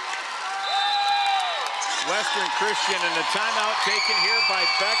 Western Christian, and a timeout taken here by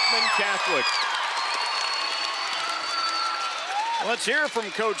Beckman Catholic. Let's hear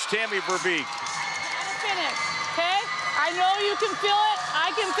from Coach Tammy Verbeek. Finish, okay? I know you can feel it.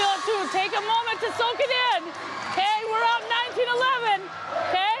 I can feel it too. Take a moment to soak it in. Okay, we're up 19-11.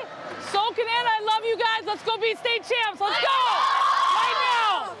 Okay, soak it in. I love you guys. Let's go beat state champs. Let's go. Right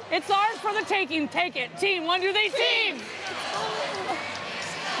now. It's ours for the taking. Take it. Team, one, two, three, team.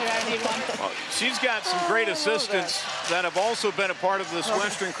 I need one. Well, she's got some great assistants that have also been a part of this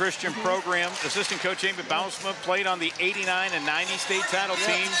Western Christian program. Assistant coach Amy Bausma played on the 89 and 90 state title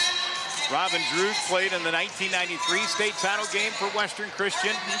teams. Robin Drew played in the 1993 state title game for Western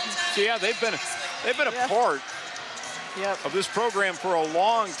Christian. So yeah, they've been a part of this program for a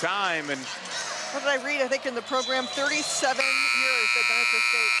long time. And what did I read? I think in the program, 37 years they've been at the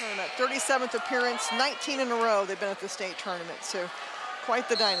state tournament. 37th appearance, 19 in a row they've been at the state tournament. So quite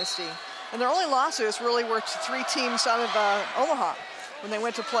the dynasty. And their only losses really were to 3 teams out of Omaha when they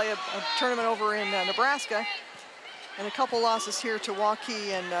went to play a tournament over in Nebraska. And a couple losses here to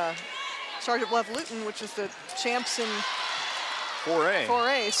Waukee and Sergeant Bluff Luton, which is the champs in 4A.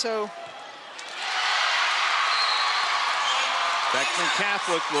 4A, so. Beckman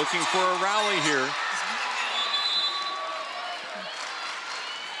Catholic looking for a rally here.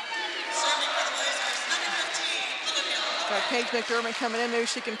 Got Paige McDermott coming in, maybe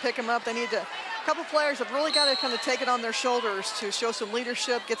she can pick them up. They need to, a couple players have really got to kind of take it on their shoulders to show some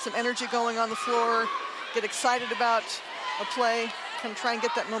leadership, get some energy going on the floor, get excited about a play, kind of try and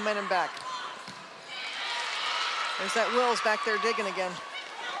get that momentum back. There's that Wills back there digging again.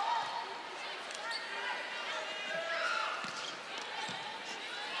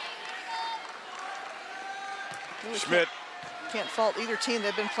 Really Schmidt. Can't fault either team.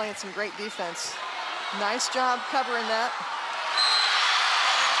 They've been playing some great defense. Nice job covering that.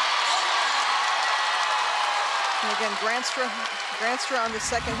 And again, Granstra on the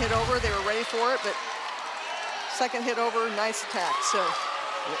second hit over. They were ready for it, but second hit over, nice attack. So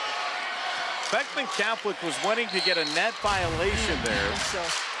Beckman Catholic was wanting to get a net violation there. So.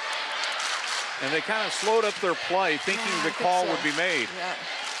 And they kind of slowed up their play, thinking the call would be made. Yeah.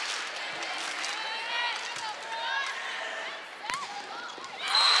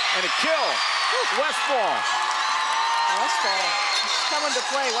 And a kill. Westfall. Westfall. She's coming to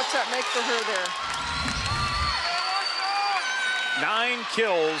play. What's that make for her there? 9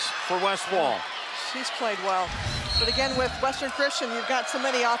 kills for Westfall. She's played well. But again, with Western Christian, you've got so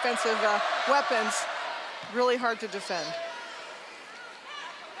many offensive weapons. Really hard to defend.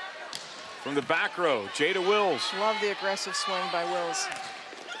 From the back row, Jada Wills. Love the aggressive swing by Wills.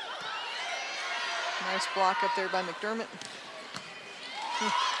 Nice block up there by McDermott.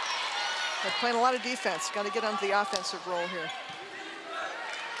 They're playing a lot of defense. Got to get onto the offensive role here.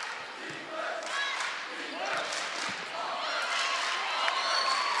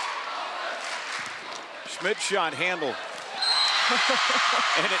 Schmidt shot handled.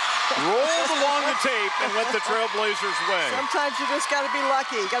 And it rolled along the tape and went the Trailblazers' way. Sometimes you just got to be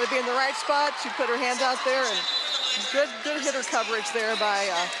lucky. You got to be in the right spot. She put her hand out there, and good hitter coverage there by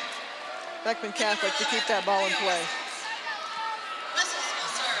Beckman Catholic to keep that ball in play.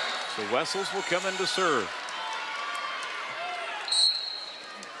 So Wessels will come in to serve.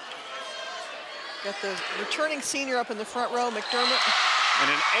 Got the returning senior up in the front row, McDermott. And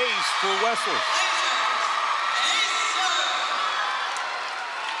an ace for Wessels.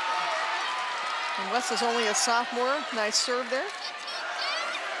 And Wess is only a sophomore. Nice serve there.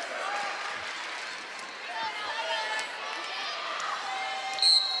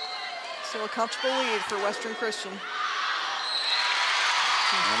 Still a comfortable lead for Western Christian.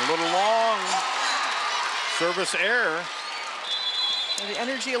 And a little long service error. And the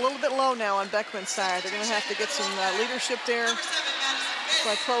energy a little bit low now on Beckman's side. They're going to have to get some leadership there. It's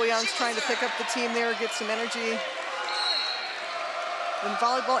like Chloe Young's trying to pick up the team there, get some energy. In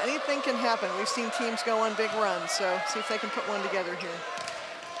volleyball, anything can happen. We've seen teams go on big runs, so see if they can put one together here.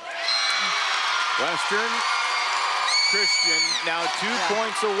 Western Christian now 2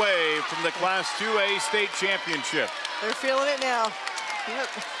 points away from the Class 2A state championship. They're feeling it now. Yep.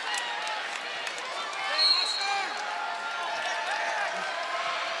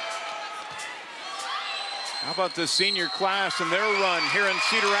 How about the senior class and their run here in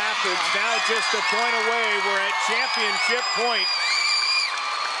Cedar Rapids? Now just a point away. We're at championship point.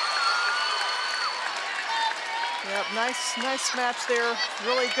 Yep, nice match there.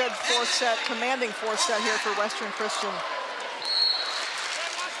 Really good fourth set, commanding fourth set here for Western Christian.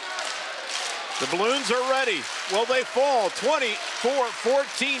 The balloons are ready. Will they fall?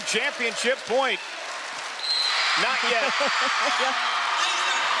 24-14 championship point. Not yet. Yeah.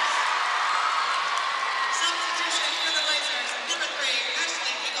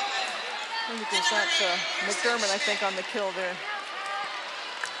 I think that's McDermott, I think, on the kill there.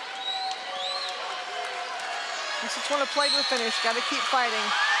 This is one to play to the finish. Got to keep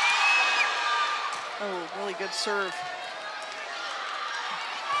fighting. Oh, really good serve.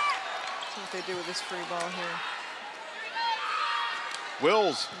 See what they do with this free ball here.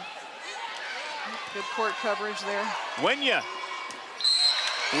 Wills. Good court coverage there. Wenya.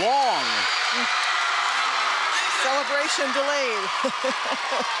 Long. Celebration delayed.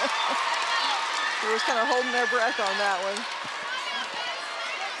 They was kind of holding their breath on that one.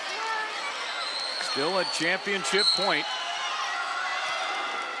 Still a championship point.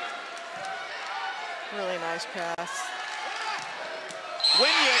 Really nice pass.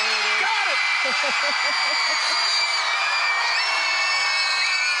 Wenya got it!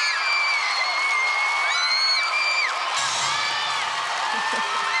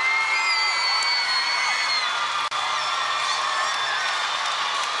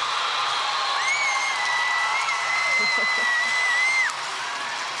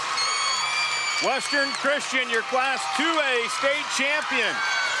 Western Christian, your Class 2A state champion.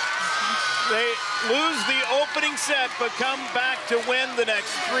 They lose the opening set, but come back to win the next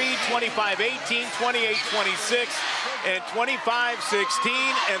three, 25-18, 28-26, and 25-16,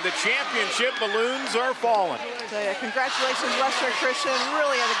 and the championship balloons are falling. So yeah, congratulations, Western Christian.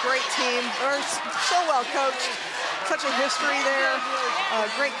 Really had a great team. They're so well coached. Such a history there.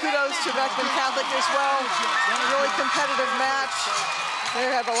 Great kudos to Beckman Catholic as well. Really competitive match. They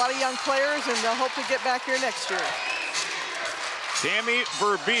have a lot of young players, and they'll hope to get back here next year. Tammy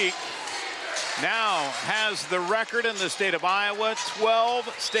Verbeek now has the record in the state of Iowa,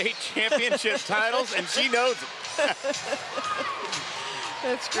 12 state championship titles, and she knows it.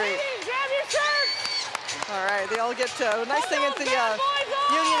 That's great. All right, they all get, nice thing that the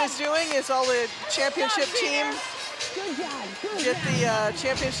union is doing is all the championship team get the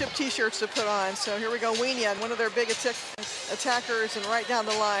championship t-shirts to put on. So here we go, Wienia, one of their big attackers, and right down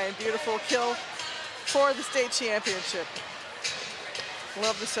the line. Beautiful kill for the state championship.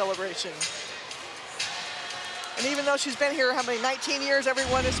 Love the celebration. And even though she's been here, how many, 19 years,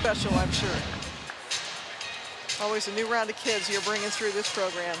 everyone is special, I'm sure. Always a new round of kids you're bringing through this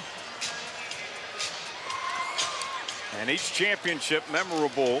program. And each championship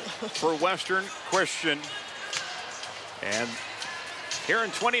memorable for Western Christian. And here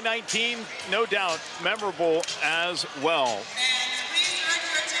in 2019, no doubt, memorable as well.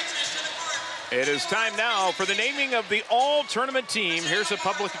 It is time now for the naming of the all-tournament team. Here's a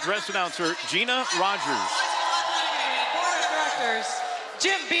public address announcer, Gina Rogers. Board of Directors,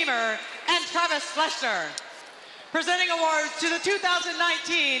 Jim Beamer and Travis Fleshner. Presenting awards to the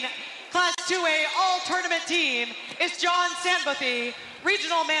 2019 Class 2A all-tournament team is John Sandbothy,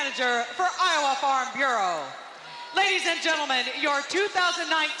 Regional Manager for Iowa Farm Bureau. Ladies and gentlemen, your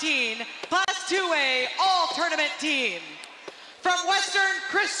 2019 Class 2A all-tournament team. From Western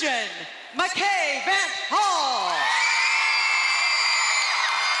Christian, McKay Van Hall.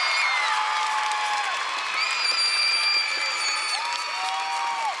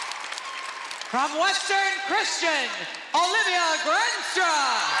 From Western Christian, Olivia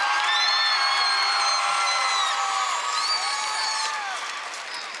Grenstra.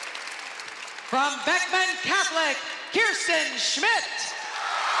 From Beckman Catholic, Kirsten Schmidt.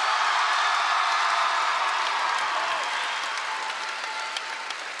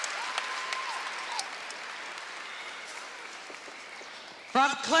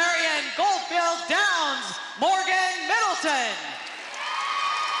 From Clarion Goldfield Downs, Morgan Middleton.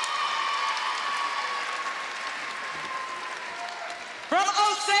 From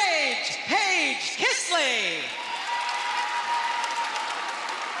Osage, Paige Kisley.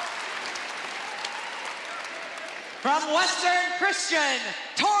 From Western Christian,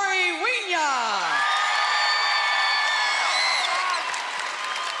 Tori Wienia.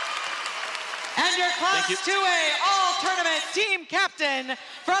 And your Class 2A all-tournament team captain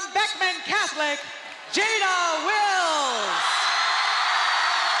from Beckman Catholic, Jada Wills.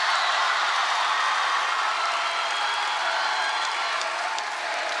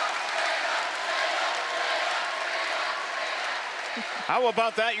 How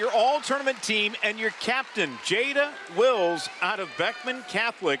about that? Your all-tournament team and your captain, Jada Wills, out of Beckman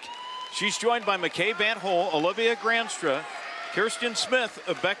Catholic. She's joined by McKay Van Hol, Olivia Granstra, Kirsten Smith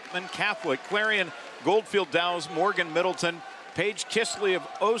of Beckman Catholic, Clarion Goldfield Downs, Morgan Middleton, Paige Kisley of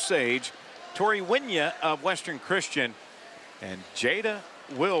Osage, Tori Wienia of Western Christian, and Jada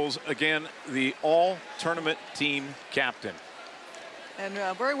Wills, again, the all-tournament team captain. And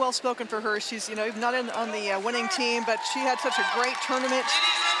very well spoken for her. She's, not on the winning team, but she had such a great tournament.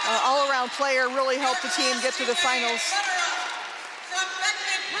 All-around player, really helped the team get to the finals. From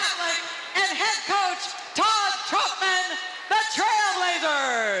Beckman Catholic and head coach Todd Trotman, the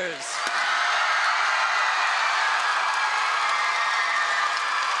Trailblazers.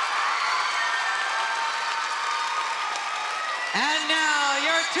 And now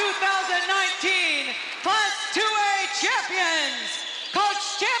your 2019 Class 2A champions,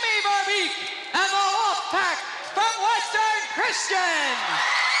 Coach Tammy Verbeek and the Wolfpack from Western Christian.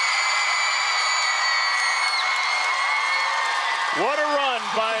 What a run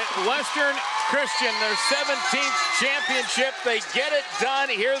by Western Christian, their 17th championship. They get it done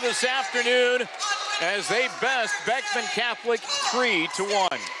here this afternoon as they best Beckman Catholic 3-1.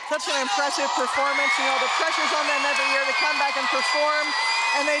 Such an impressive performance. The pressure's on them every year to come back and perform,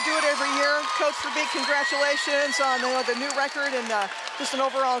 and they do it every year. Coach Verbeek, congratulations on the new record and just an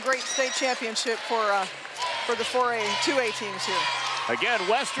overall great state championship for the 4A, 2A teams here. Again,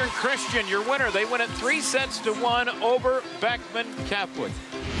 Western Christian, your winner. They win it 3-1 over Beckman Catholic.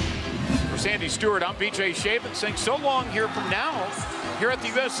 For Sandy Stewart, I'm BJ Shaven saying so long here from now here at the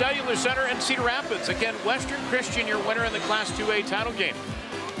U.S. Cellular Center in Cedar Rapids. Again, Western Christian, your winner in the Class 2A title game.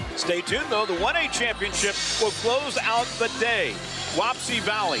 Stay tuned, though. The 1A championship will close out the day. Wapsie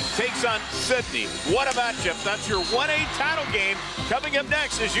Valley takes on Sydney. What a matchup. That's your 1A title game coming up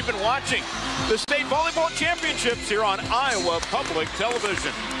next as you've been watching the state volleyball championships here on Iowa Public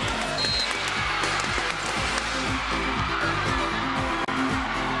Television.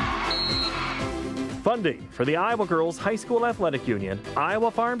 Funding for the Iowa Girls High School Athletic Union,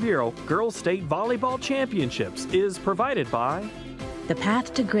 Iowa Farm Bureau Girls State Volleyball Championships is provided by... The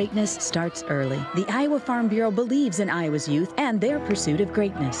path to greatness starts early. The Iowa Farm Bureau believes in Iowa's youth and their pursuit of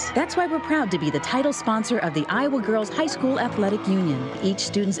greatness. That's why we're proud to be the title sponsor of the Iowa Girls High School Athletic Union. Each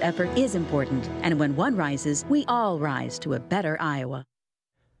student's effort is important, and when one rises, we all rise to a better Iowa.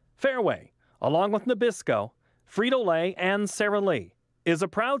 Fairway, along with Nabisco, Frito-Lay, and Sara Lee, is a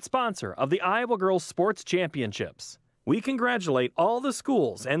proud sponsor of the Iowa Girls Sports Championships. We congratulate all the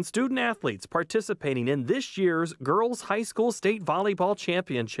schools and student athletes participating in this year's Girls High School State Volleyball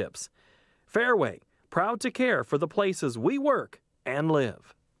Championships. Fairway, proud to care for the places we work and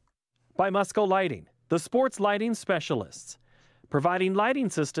live. By Musco Lighting, the sports lighting specialists, providing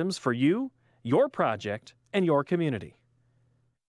lighting systems for you, your project, and your community.